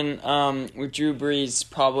Winston, with Drew Brees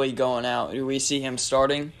probably going out. Do we see him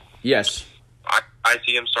starting? Yes. I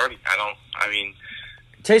see him starting.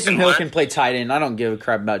 Taysom Hill can play tight end. I don't give a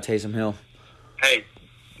crap about Taysom Hill. Hey,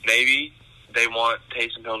 maybe they want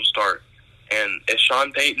Taysom Hill to start. And if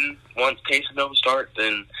Sean Payton wants Taysom Hill to start,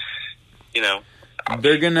 then,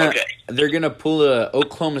 they're gonna pull a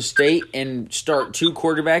Oklahoma State and start two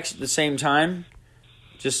quarterbacks at the same time.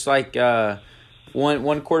 Just like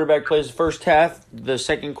one quarterback plays the first half, the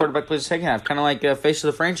second quarterback plays the second half. Kind of like face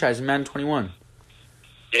of the franchise in Madden 21.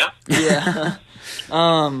 Yeah. Yeah.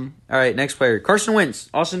 All right, next player. Carson Wentz.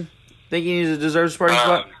 Austin, think he deserves a starting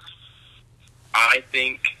spot? I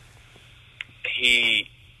think he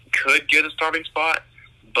could get a starting spot,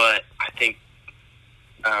 but I think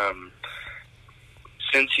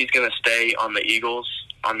since he's going to stay on the Eagles,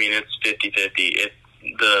 it's 50-50. If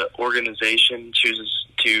the organization chooses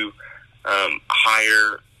to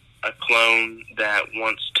hire a clone that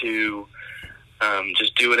wants to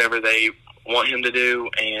just do whatever they want him to do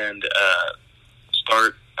and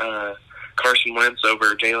start Carson Wentz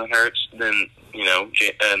over Jalen Hurts, then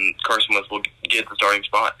Carson Wentz will get the starting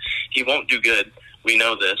spot. He won't do good. We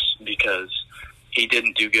know this because he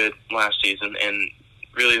didn't do good last season, and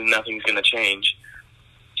really nothing's going to change.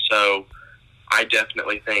 So I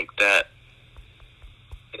definitely think that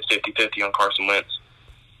it's 50-50 on Carson Wentz.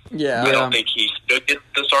 Yeah. I don't think he should get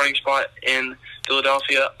the starting spot in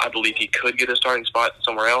Philadelphia. I believe he could get a starting spot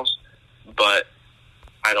somewhere else, but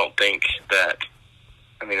I don't think that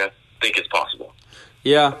 – I think it's possible.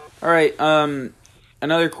 Yeah. All right.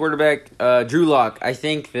 Another quarterback, Drew Lock. I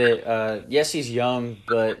think that yes, he's young,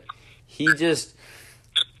 but he's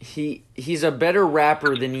a better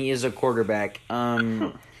rapper than he is a quarterback.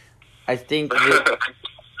 I think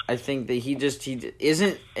that he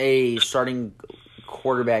isn't a starting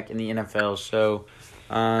quarterback in the NFL. So,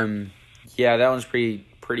 yeah, that one's pretty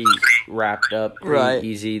wrapped up, pretty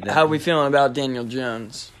easy. How are we feeling about Daniel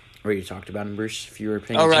Jones? We already talked about him, Bruce. If you were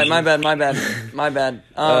paying attention. Right, my bad.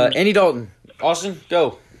 Andy Dalton. Austin,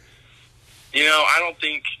 go. I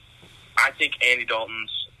think Andy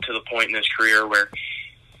Dalton's to the point in his career where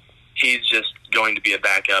he's just going to be a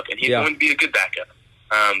backup, and he's going to be a good backup.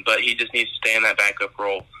 But he just needs to stay in that backup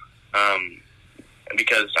role.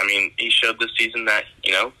 Because, he showed this season that,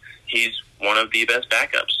 he's one of the best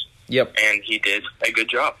backups. Yep. And he did a good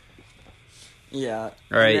job. Yeah.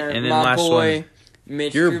 All right, and then my last boy, one.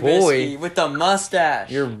 Mitch Your Trubisky boy. with the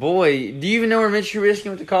mustache. Your boy. Do you even know where Mitch Trubisky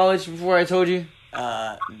went to college before I told you?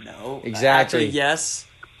 No. Exactly. Actually, yes.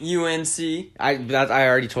 UNC. I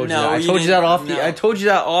already told you No, that. I you told you didn't- that off no. the. I told you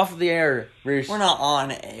that off the air, Bruce. We're not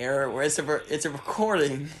on air. It's a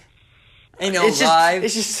recording. Ain't no It's live.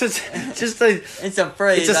 just a. It's a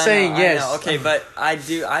phrase. It's a I know, saying, I yes. know. Okay, but I just.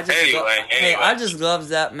 Anyway. Hey, I just love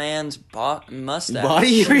that man's mustache. Body?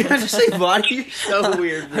 You're going to say body? You're so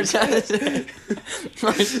weird. I'm just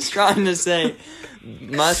trying to say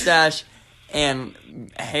mustache and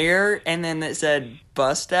hair, and then it said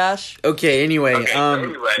bustache. Okay. Anyway.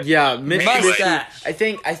 Yeah. Mitch Mustache.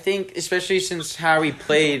 Trubisky, I think, especially since how he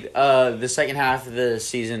played the second half of the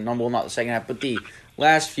season. Well, not the second half, but the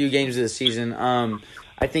last few games of the season.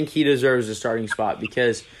 I think he deserves a starting spot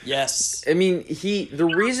because Yes.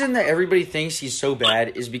 the reason that everybody thinks he's so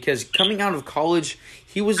bad is because coming out of college,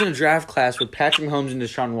 he was in a draft class with Patrick Mahomes and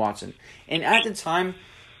Deshaun Watson. And at the time,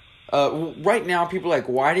 right now, people are like,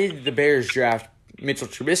 why did the Bears draft Mitchell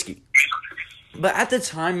Trubisky? But at the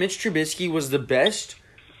time, Mitch Trubisky was the best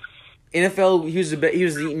NFL. He was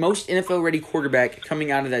the most NFL ready quarterback coming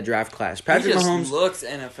out of that draft class. Patrick Mahomes looks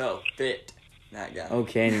NFL fit. That guy.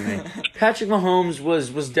 Okay, anyway. Patrick Mahomes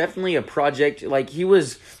was definitely a project.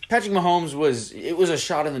 Patrick Mahomes was a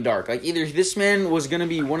shot in the dark. Like, either this man was going to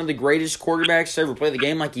be one of the greatest quarterbacks to ever play the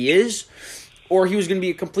game like he is, or he was going to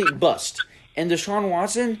be a complete bust. And Deshaun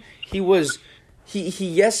Watson, he looked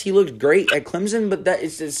great at Clemson, but that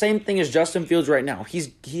it's the same thing as Justin Fields right now.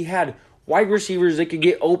 He had wide receivers that could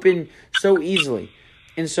get open so easily.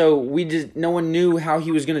 And so no one knew how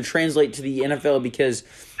he was going to translate to the NFL because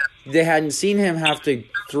they hadn't seen him have to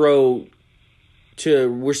throw to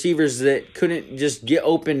receivers that couldn't just get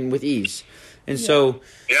open with ease. And so,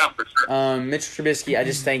 for sure. Mitch Trubisky, I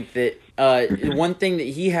just think that one thing that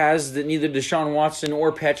he has that neither Deshaun Watson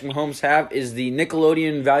or Patrick Mahomes have is the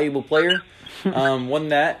Nickelodeon valuable player. Won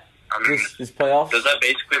that this playoffs. Does that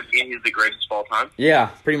basically mean he's the greatest of all time? Yeah,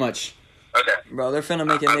 pretty much. Okay. Bro, they're finna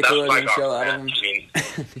make a Nickelodeon show out of him.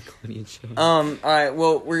 Nickelodeon show. All right,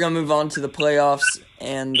 well, we're going to move on to the playoffs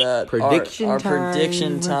and our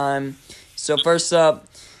prediction time. So, first up,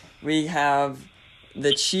 we have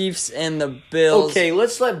the Chiefs and the Bills. Okay,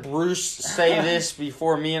 let's let Bruce say this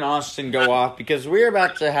before me and Austin go off, because we're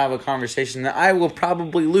about to have a conversation that I will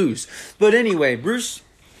probably lose. But anyway, Bruce,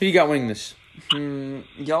 who you got winning this?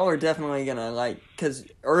 Y'all are definitely going to, because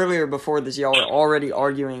earlier before this, y'all were already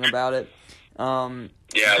arguing about it. We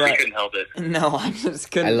couldn't help it. No, I just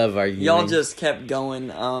couldn't. I love arguing. Y'all just kept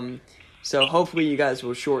going. So hopefully you guys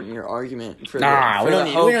will shorten your argument for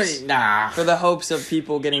the hopes of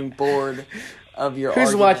people getting bored of your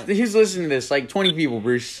argument. Who's listening to this? Like 20 people,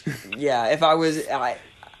 Bruce. Yeah, if I was,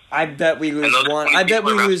 I bet we lose one. I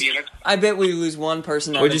bet we lose one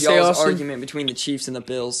person out of y'all's argument between the Chiefs and the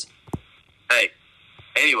Bills. Hey,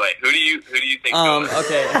 anyway, who do you think?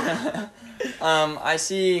 Okay. I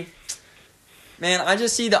see. Man, I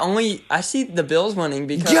see the Bills winning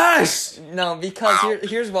because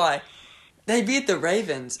here's why. They beat the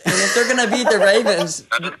Ravens, and if they're gonna beat the Ravens,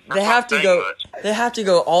 they have to go. They have to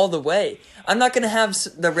go all the way. I'm not gonna have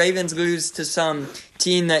the Ravens lose to some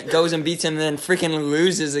team that goes and beats them and then freaking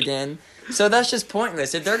loses again. So that's just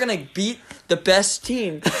pointless. If they're gonna beat the best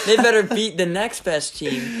team, they better beat the next best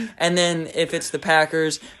team. And then if it's the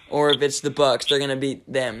Packers or if it's the Bucks, they're gonna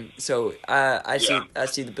beat them. So I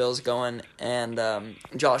see the Bills going, and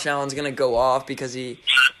Josh Allen's gonna go off because he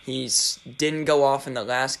didn't go off in the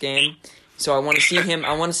last game. So I want to see him.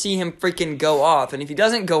 I want to see him freaking go off. And if he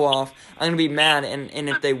doesn't go off, I'm gonna be mad. And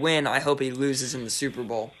if they win, I hope he loses in the Super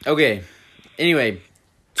Bowl. Okay. Anyway,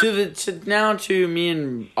 to me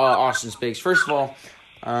and Austin's picks. First of all,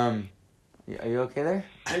 are you okay there?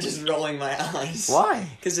 I'm just rolling my eyes. Why?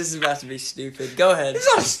 Because this is about to be stupid. Go ahead. It's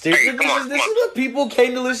not stupid. This is what people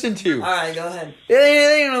came to listen to. All right, go ahead.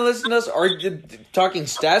 They ain't gonna listen to us argue, talking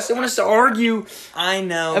stats. They want us to argue. I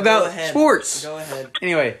know about sports. Go ahead.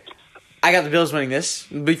 Anyway, I got the Bills winning this.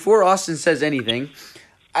 Before Austin says anything,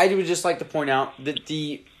 I would just like to point out that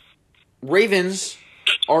the Ravens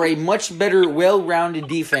are a much better, well-rounded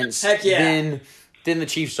defense than the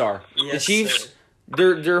Chiefs are. Yes, the Chiefs,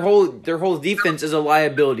 sir. their whole defense is a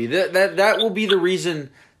liability. That will be the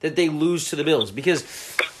reason that they lose to the Bills, because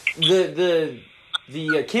the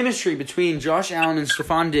chemistry between Josh Allen and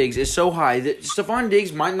Stephon Diggs is so high that Stephon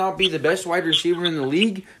Diggs might not be the best wide receiver in the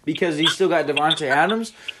league because he's still got Devontae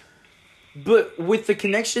Adams. But with the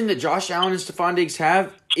connection that Josh Allen and Stephon Diggs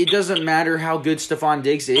have, it doesn't matter how good Stephon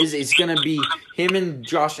Diggs is. It's going to be him and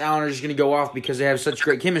Josh Allen are just going to go off because they have such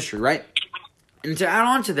great chemistry, right? And to add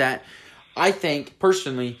on to that, I think,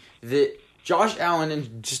 personally, that Josh Allen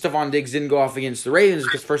and Stephon Diggs didn't go off against the Ravens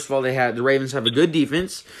because, first of all, the Ravens have a good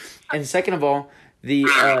defense. And second of all,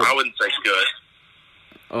 I wouldn't say good.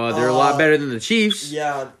 They're a lot better than the Chiefs.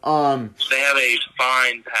 Yeah. They have a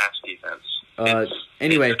fine pass defense.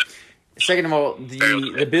 Anyway, second of all,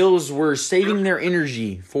 the Bills were saving their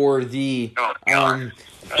energy for the don't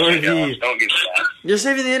get that. They're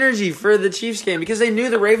saving the energy for the Chiefs game because they knew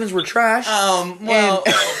the Ravens were trash.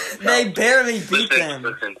 They barely beat them.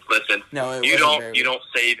 Listen. No, you don't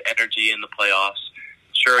save energy in the playoffs.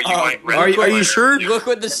 Sure, you might. Are you sure? Look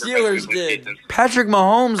what the Steelers did. Patrick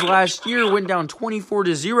Mahomes last year went down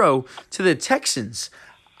 24-0 to the Texans.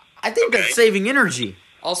 I think that's saving energy.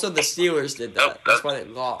 Also, the Steelers did that. That's why they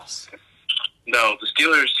lost. No, the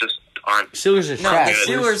Steelers just aren't. Steelers are trash.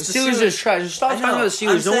 The Steelers are trash. Stop talking about the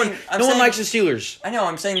Steelers. No one likes the Steelers. I know.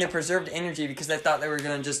 I'm saying they preserved energy because they thought they were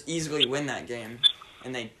going to just easily win that game,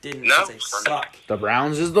 and they didn't because they suck. The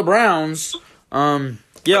Browns is the Browns.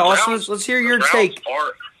 Austin, let's hear your take.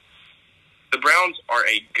 The Browns are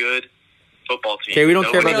a good football team. Okay, we don't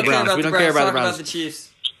care about the Browns. We don't care about the Browns. About the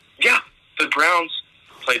Chiefs. Yeah, the Browns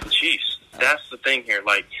played the Chiefs. That's the thing here.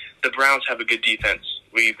 Like, the Browns have a good defense.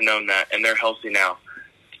 We've known that, and they're healthy now.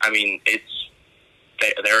 I mean,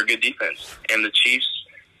 they're a good defense, and the Chiefs'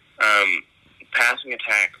 passing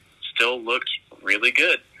attack still looks really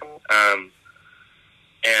good. And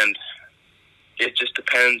it just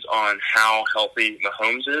depends on how healthy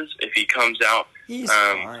Mahomes is. If he comes out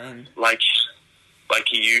like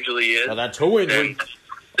he usually is, well, that's a win. Then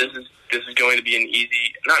this is going to be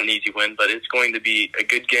not an easy win, but it's going to be a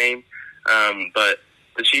good game. But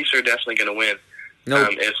the Chiefs are definitely going to win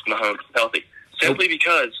if Mahomes is healthy. simply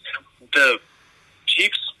because the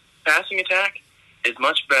Chiefs' passing attack is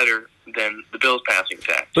much better than the Bills' passing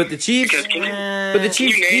attack. But the Chiefs,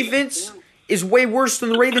 defense is way worse than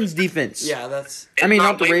the Ravens' defense. Yeah, that's. I mean,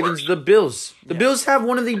 not the way Ravens, worse. the Bills. The Bills have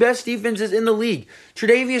one of the best defenses in the league.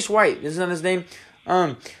 Tre'Davious White, isn't that his name?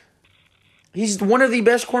 He's one of the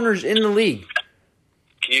best corners in the league.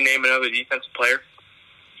 Can you name another defensive player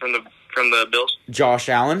from the Bills? Josh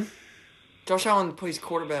Allen. Josh Allen plays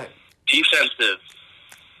quarterback. Defensive.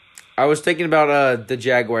 I was thinking about the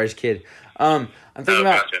Jaguars kid. I'm thinking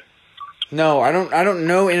about. Gotcha. No, I don't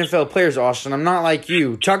know NFL players, Austin. I'm not like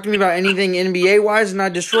you. Talk to me about anything NBA wise, and I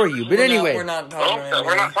destroy you. But anyway, we're not talking about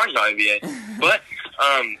we're not talking about NBA. But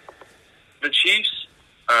the Chiefs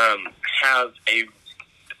have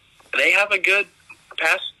a good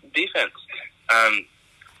pass defense.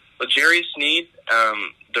 Jerry Sneed,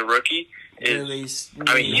 the rookie, is.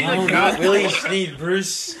 I mean, he's a good. Willie Sneed,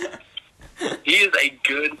 Bruce. He is a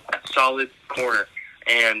good, solid corner,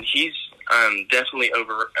 and he's definitely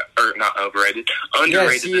not overrated,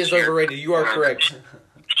 underrated. Yes, he is overrated. You are correct.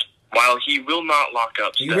 While he will not lock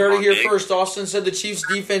up, You heard it here Diggs, first. Austin said the Chiefs'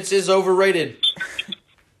 defense is overrated.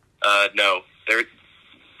 No,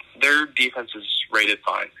 their defense is rated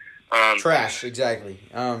fine. Trash, exactly.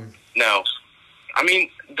 No, I mean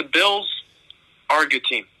the Bills are a good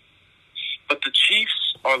team, but the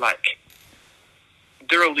Chiefs are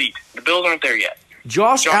they're elite. The Bills aren't there yet.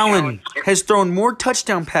 Josh Allen has thrown more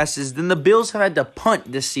touchdown passes than the Bills have had to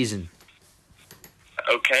punt this season.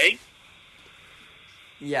 Okay.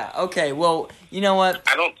 Yeah. Okay. Well, you know what?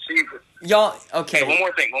 I don't see. Y'all. Okay. Hey, one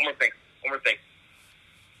more thing.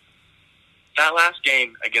 That last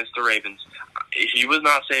game against the Ravens, he was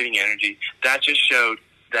not saving energy. That just showed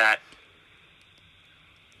that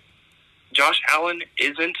Josh Allen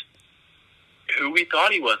isn't who we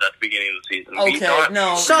thought he was at the beginning of the season. Okay.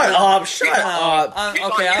 No. Shut up.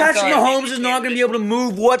 Okay. Patrick Mahomes is not going to be able to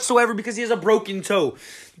move whatsoever because he has a broken toe.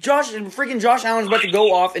 Josh Allen's about to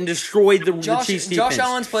go off and destroy the Chiefs defense. Josh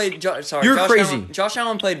Allen's played. You're crazy. Josh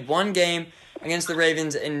Allen played one game against the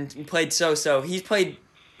Ravens and played so-so. He's played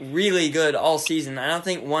really good all season. I don't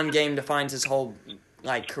think one game defines his whole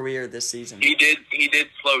career this season. He did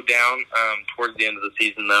slow down towards the end of the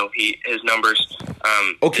season, though. His numbers.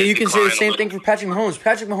 Okay, you can say the same thing for Patrick Mahomes.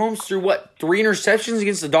 Patrick Mahomes threw 3 interceptions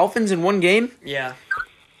against the Dolphins in one game? Yeah.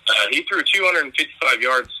 He threw 255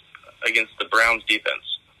 yards against the Browns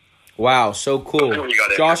defense. Wow, so cool.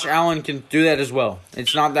 Josh Allen can do that as well.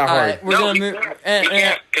 It's not that hard. Right, we're gonna move. He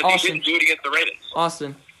can't because he didn't do it against the Ravens.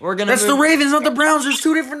 Austin, we're gonna. That's the Ravens, not the Browns. That's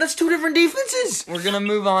two different defenses. We're gonna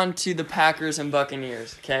move on to the Packers and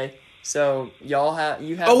Buccaneers. Okay, so you have.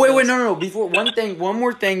 Oh wait, no. Before one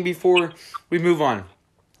more thing before we move on.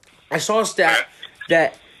 I saw a stat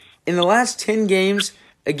that in the last 10 games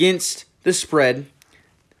against the spread,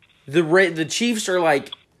 the Chiefs are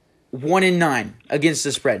 1-9 against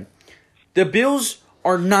the spread. The Bills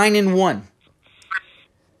are 9-1.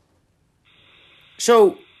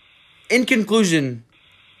 So, in conclusion,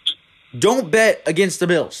 don't bet against the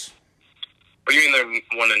Bills. What do you mean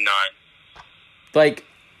they're 1-9?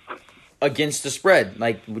 Against the spread.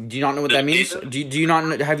 Do you not know what that means? Do you not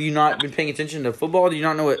know, have you not been paying attention to football? Do you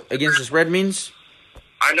not know what against the spread means?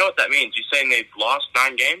 I know what that means. You saying they've lost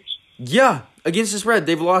 9 games? Yeah, against the spread,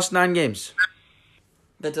 they've lost 9 games.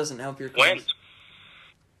 That doesn't help your case. When?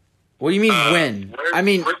 What do you mean when? Where's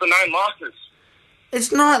the 9 losses?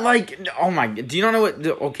 It's not oh my, do you not know what,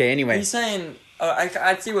 okay, anyway. He's saying,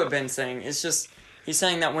 I see what Ben's saying. It's just, he's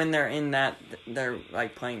saying that when they're in that, they're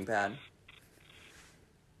playing bad.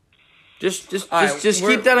 Just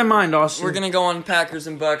keep that in mind, Austin. We're going to go on Packers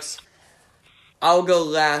and Bucks. I'll go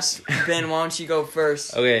last. Ben, why don't you go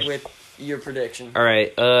first with your prediction? All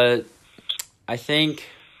right. I think,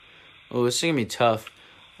 this is going to be tough.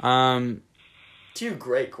 2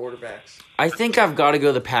 great quarterbacks. I think I've got to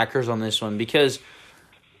go the Packers on this one because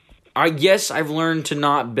I've learned to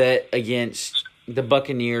not bet against the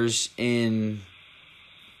Buccaneers Tom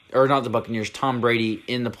Brady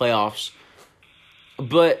in the playoffs.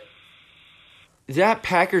 But that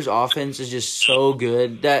Packers offense is just so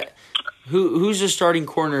good that who's the starting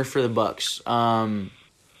corner for the Bucks?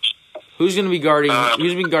 Who's going to be guarding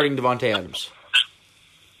Davante Adams?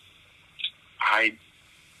 I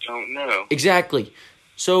don't know. Exactly.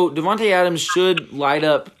 So Davante Adams should light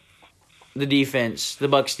up the defense, the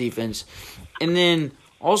Bucks defense. And then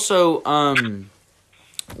also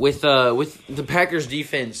with the Packers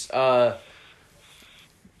defense, Jair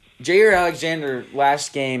Alexander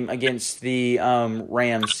last game against the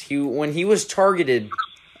Rams, when he was targeted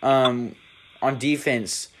on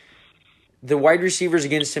defense, the wide receivers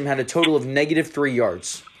against him had a total of -3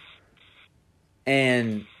 yards.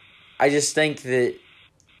 And I just think that,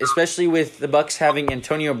 especially with the Bucs having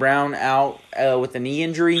Antonio Brown out with a knee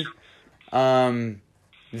injury,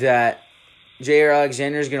 that J.R.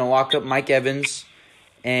 Alexander is going to lock up Mike Evans,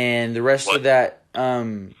 and the rest of that.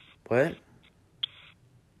 What?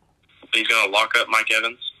 He's going to lock up Mike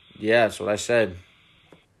Evans? Yeah, that's what I said.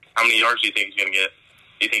 How many yards do you think he's going to get?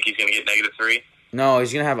 Do you think he's going to get -3? No,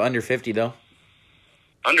 he's going to have under 50, though.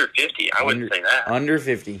 Under 50? I wouldn't say that. Under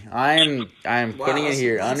 50. I am putting it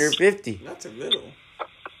here. Under 50. That's a little.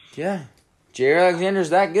 Yeah. J.R.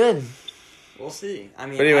 Alexander's that good. We'll see. I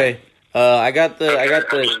mean, but anyway, I got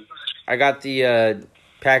the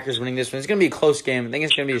Packers winning this one. It's going to be a close game. I think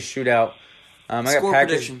it's going to be a shootout. I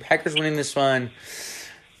got Packers winning this one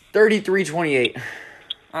 33-28.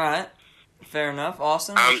 All right. Fair enough.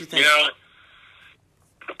 Austin, what you think?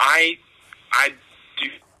 I do.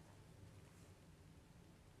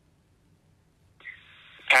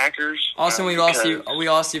 Packers. Austin, we lost you. We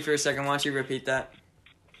lost you for a second. Why don't you repeat that?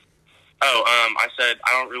 I said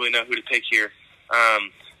I don't really know who to pick here.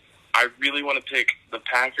 I really want to pick the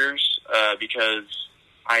Packers because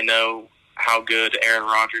I know how good Aaron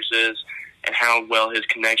Rodgers is and how well his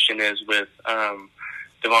connection is with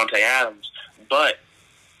Davante Adams. But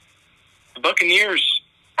the Buccaneers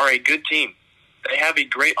are a good team. They have a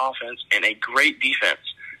great offense and a great defense.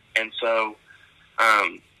 And so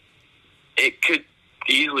it could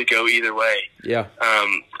easily go either way. Yeah.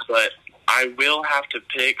 But I will have to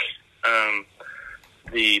pick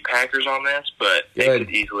the Packers on this, but it could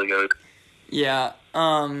easily go. Yeah.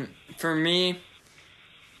 For me,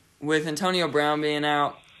 with Antonio Brown being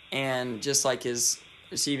out and just like his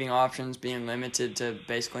receiving options being limited to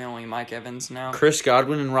basically only Mike Evans now. Chris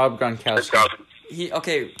Godwin and Rob Gronkowski.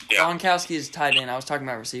 Gronkowski is tight end. I was talking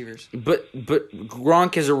about receivers. But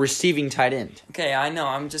Gronk is a receiving tight end. Okay, I know.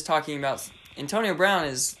 I'm just talking about Antonio Brown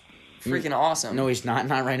is freaking awesome. No, he's not.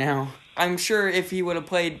 Not right now. I'm sure if he would have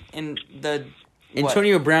played in the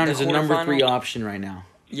Antonio Brown is a number 3 option right now.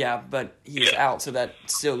 Yeah, but he's out, so that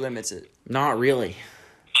still limits it. Not really.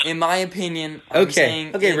 In my opinion,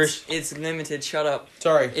 it's limited. Shut up.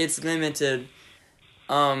 Sorry. It's limited.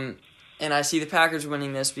 And I see the Packers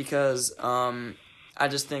winning this because I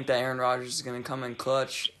just think that Aaron Rodgers is going to come in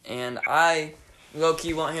clutch, and I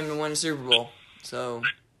low-key want him to win a Super Bowl. So.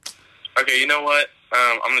 Okay, you know what?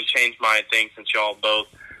 I'm going to change my thing since y'all both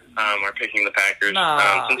are picking the Packers.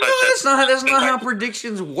 That's not how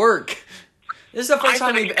predictions work. This is the first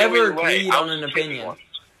time we've ever agreed on an opinion.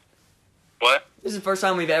 What? This is the first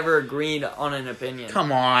time we've ever agreed on an opinion.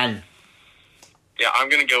 Come on. Yeah, I'm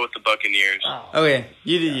going to go with the Buccaneers. Oh. Okay,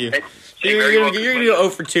 you do you. You're going to go 0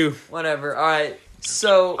 for 2. Whatever. All right.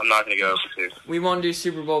 So I'm not going to go 0 for 2. We won't do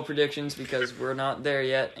Super Bowl predictions because we're not there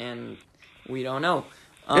yet, and we don't know.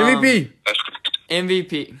 MVP.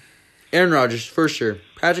 MVP. Aaron Rodgers, for sure.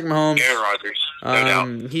 Patrick Mahomes. Aaron Rodgers. No doubt.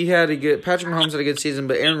 Patrick Mahomes had a good season,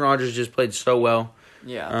 but Aaron Rodgers just played so well.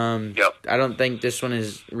 Yeah. I don't think this one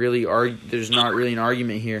is really there's not really an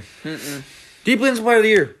argument here. Mm-mm. Deep Lens Player of the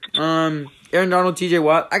Year. Aaron Donald, T.J.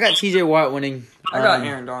 Watt. I got T.J. Watt winning. I got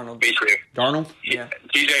Aaron Donald. Me too. Darnold? Yeah.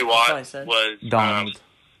 T.J. Watt was Donald.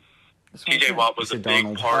 T.J. Watt was a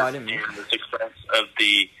big part in the success of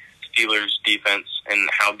the Steelers' defense and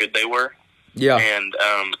how good they were. Yeah. And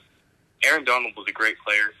Aaron Donald was a great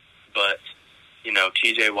player, but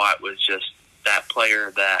T.J. Watt was just that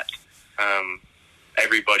player that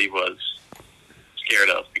everybody was scared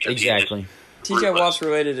of. Because exactly. T.J. Watt's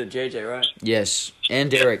related to J.J., right? Yes,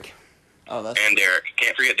 and Derek. Oh, that's and Derek.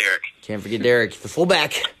 Can't forget Derek. The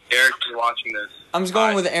fullback. Derek, you're watching this. I'm just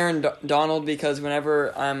going with Aaron Donald because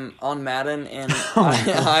whenever I'm on Madden and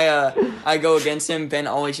I go against him, Ben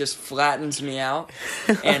always just flattens me out,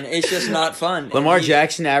 and it's just not fun. Lamar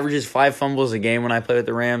Jackson averages 5 fumbles a game when I play with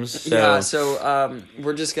the Rams. So. Yeah, so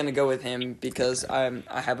we're just gonna go with him because I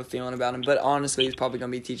have a feeling about him. But honestly, it's probably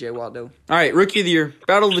gonna be T.J. Watt though. All right, Rookie of the Year,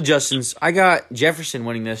 Battle of the Justins. I got Jefferson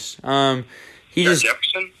winning this.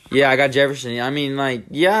 Jefferson? Yeah, I got Jefferson. I mean,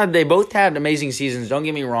 they both had amazing seasons. Don't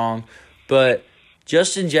get me wrong, but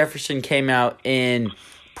Justin Jefferson came out and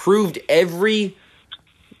proved every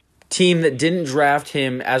team that didn't draft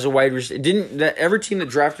him as a wide receiver, every team that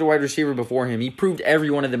drafted a wide receiver before him, he proved every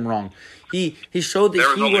one of them wrong. He showed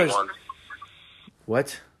that he was. One.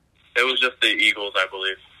 What? It was just the Eagles, I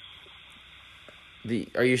believe.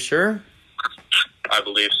 Are you sure? I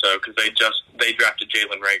believe so because they drafted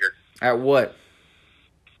Jalen Reagor. At what?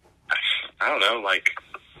 I don't know,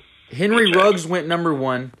 Henry Ruggs went number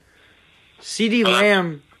 1. CeeDee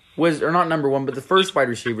Lamb was, or not number 1, but the first wide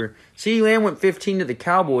receiver. CeeDee Lamb went 15 to the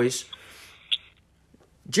Cowboys.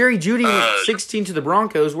 Jerry Jeudy went 16 to the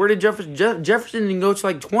Broncos. Where did Jefferson go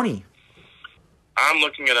to 20? I'm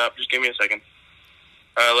looking it up. Just give me a second.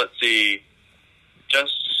 Let's see.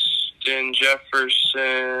 Justin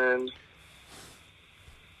Jefferson.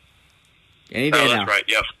 Any day now. That's right.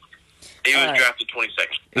 Yep. He was drafted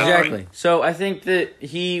 22nd. Exactly. Right. So I think that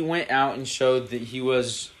he went out and showed that he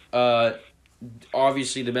was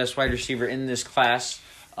obviously the best wide receiver in this class.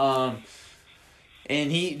 And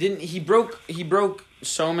he broke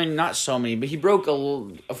so many, not so many, but he broke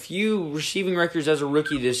a few receiving records as a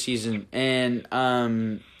rookie this season.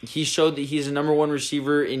 And he showed that he's a number one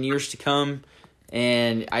receiver in years to come.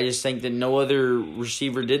 And I just think that no other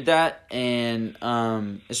receiver did that. And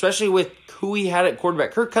especially with who he had at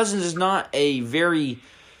quarterback. Kirk Cousins is not a very,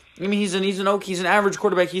 he's an average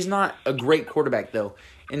quarterback. He's not a great quarterback though.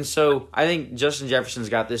 And so I think Justin Jefferson's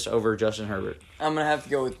got this over Justin Herbert. I'm going to have to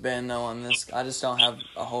go with Ben, though, on this. I just don't have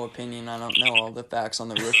a whole opinion. I don't know all the facts on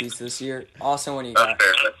the rookies this year. Austin, what do you got?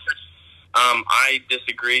 That's fair. I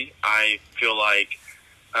disagree. I feel like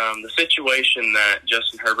the situation that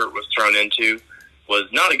Justin Herbert was thrown into was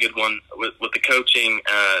not a good one. With the coaching,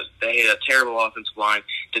 they had a terrible offensive line,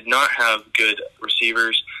 did not have good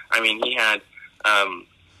receivers. He had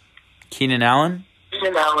Keenan Allen?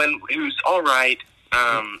 Keenan Allen, who's all right.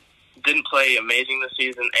 Didn't play amazing this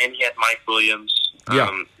season, and he had Mike Williams.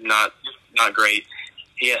 Not great.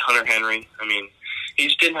 He had Hunter Henry. He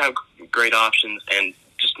just didn't have great options, and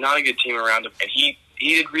just not a good team around him. And he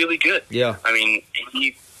did really good. Yeah.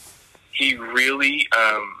 He really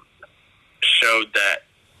showed that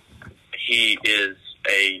he is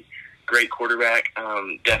a great quarterback.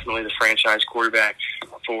 Definitely the franchise quarterback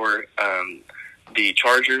for the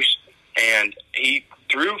Chargers, and he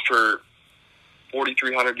threw for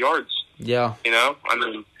 4,300 yards. Yeah.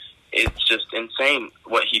 It's just insane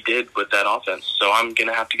what he did with that offense. So I'm going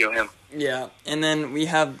to have to go him. Yeah. And then we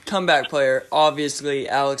have comeback player, obviously,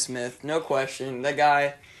 Alex Smith. No question. That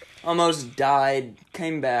guy almost died,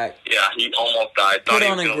 came back. Yeah, he almost died. Put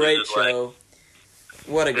on a great show.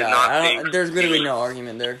 What a guy. There's going to be no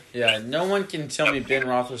argument there. Yeah, no one can tell me Ben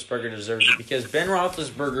Roethlisberger deserves it because Ben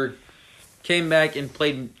Roethlisberger came back and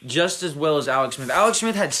played just as well as Alex Smith. Alex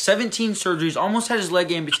Smith had 17 surgeries, almost had his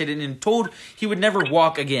leg amputated, and told he would never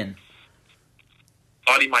walk again.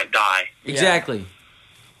 Thought he might die. Exactly.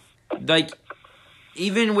 Yeah.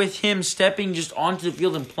 Even with him stepping just onto the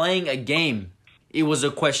field and playing a game, it was a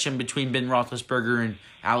question between Ben Roethlisberger and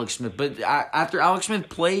Alex Smith. But after Alex Smith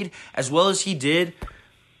played as well as he did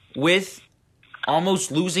with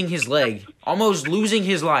almost losing his leg, almost losing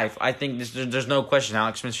his life, I think there's no question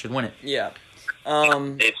Alex Smith should win it. Yeah.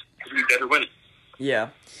 He better win it. Yeah.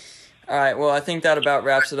 All right, well, I think that about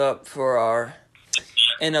wraps it up for our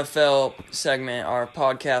NFL segment, our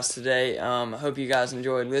podcast today. I hope you guys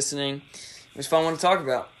enjoyed listening. It was fun one to talk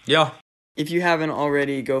about. Yeah. If you haven't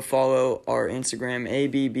already, go follow our Instagram,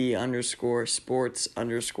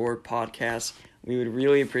 ABB_sports_podcast. We would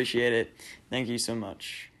really appreciate it. Thank you so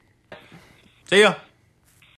much. See ya.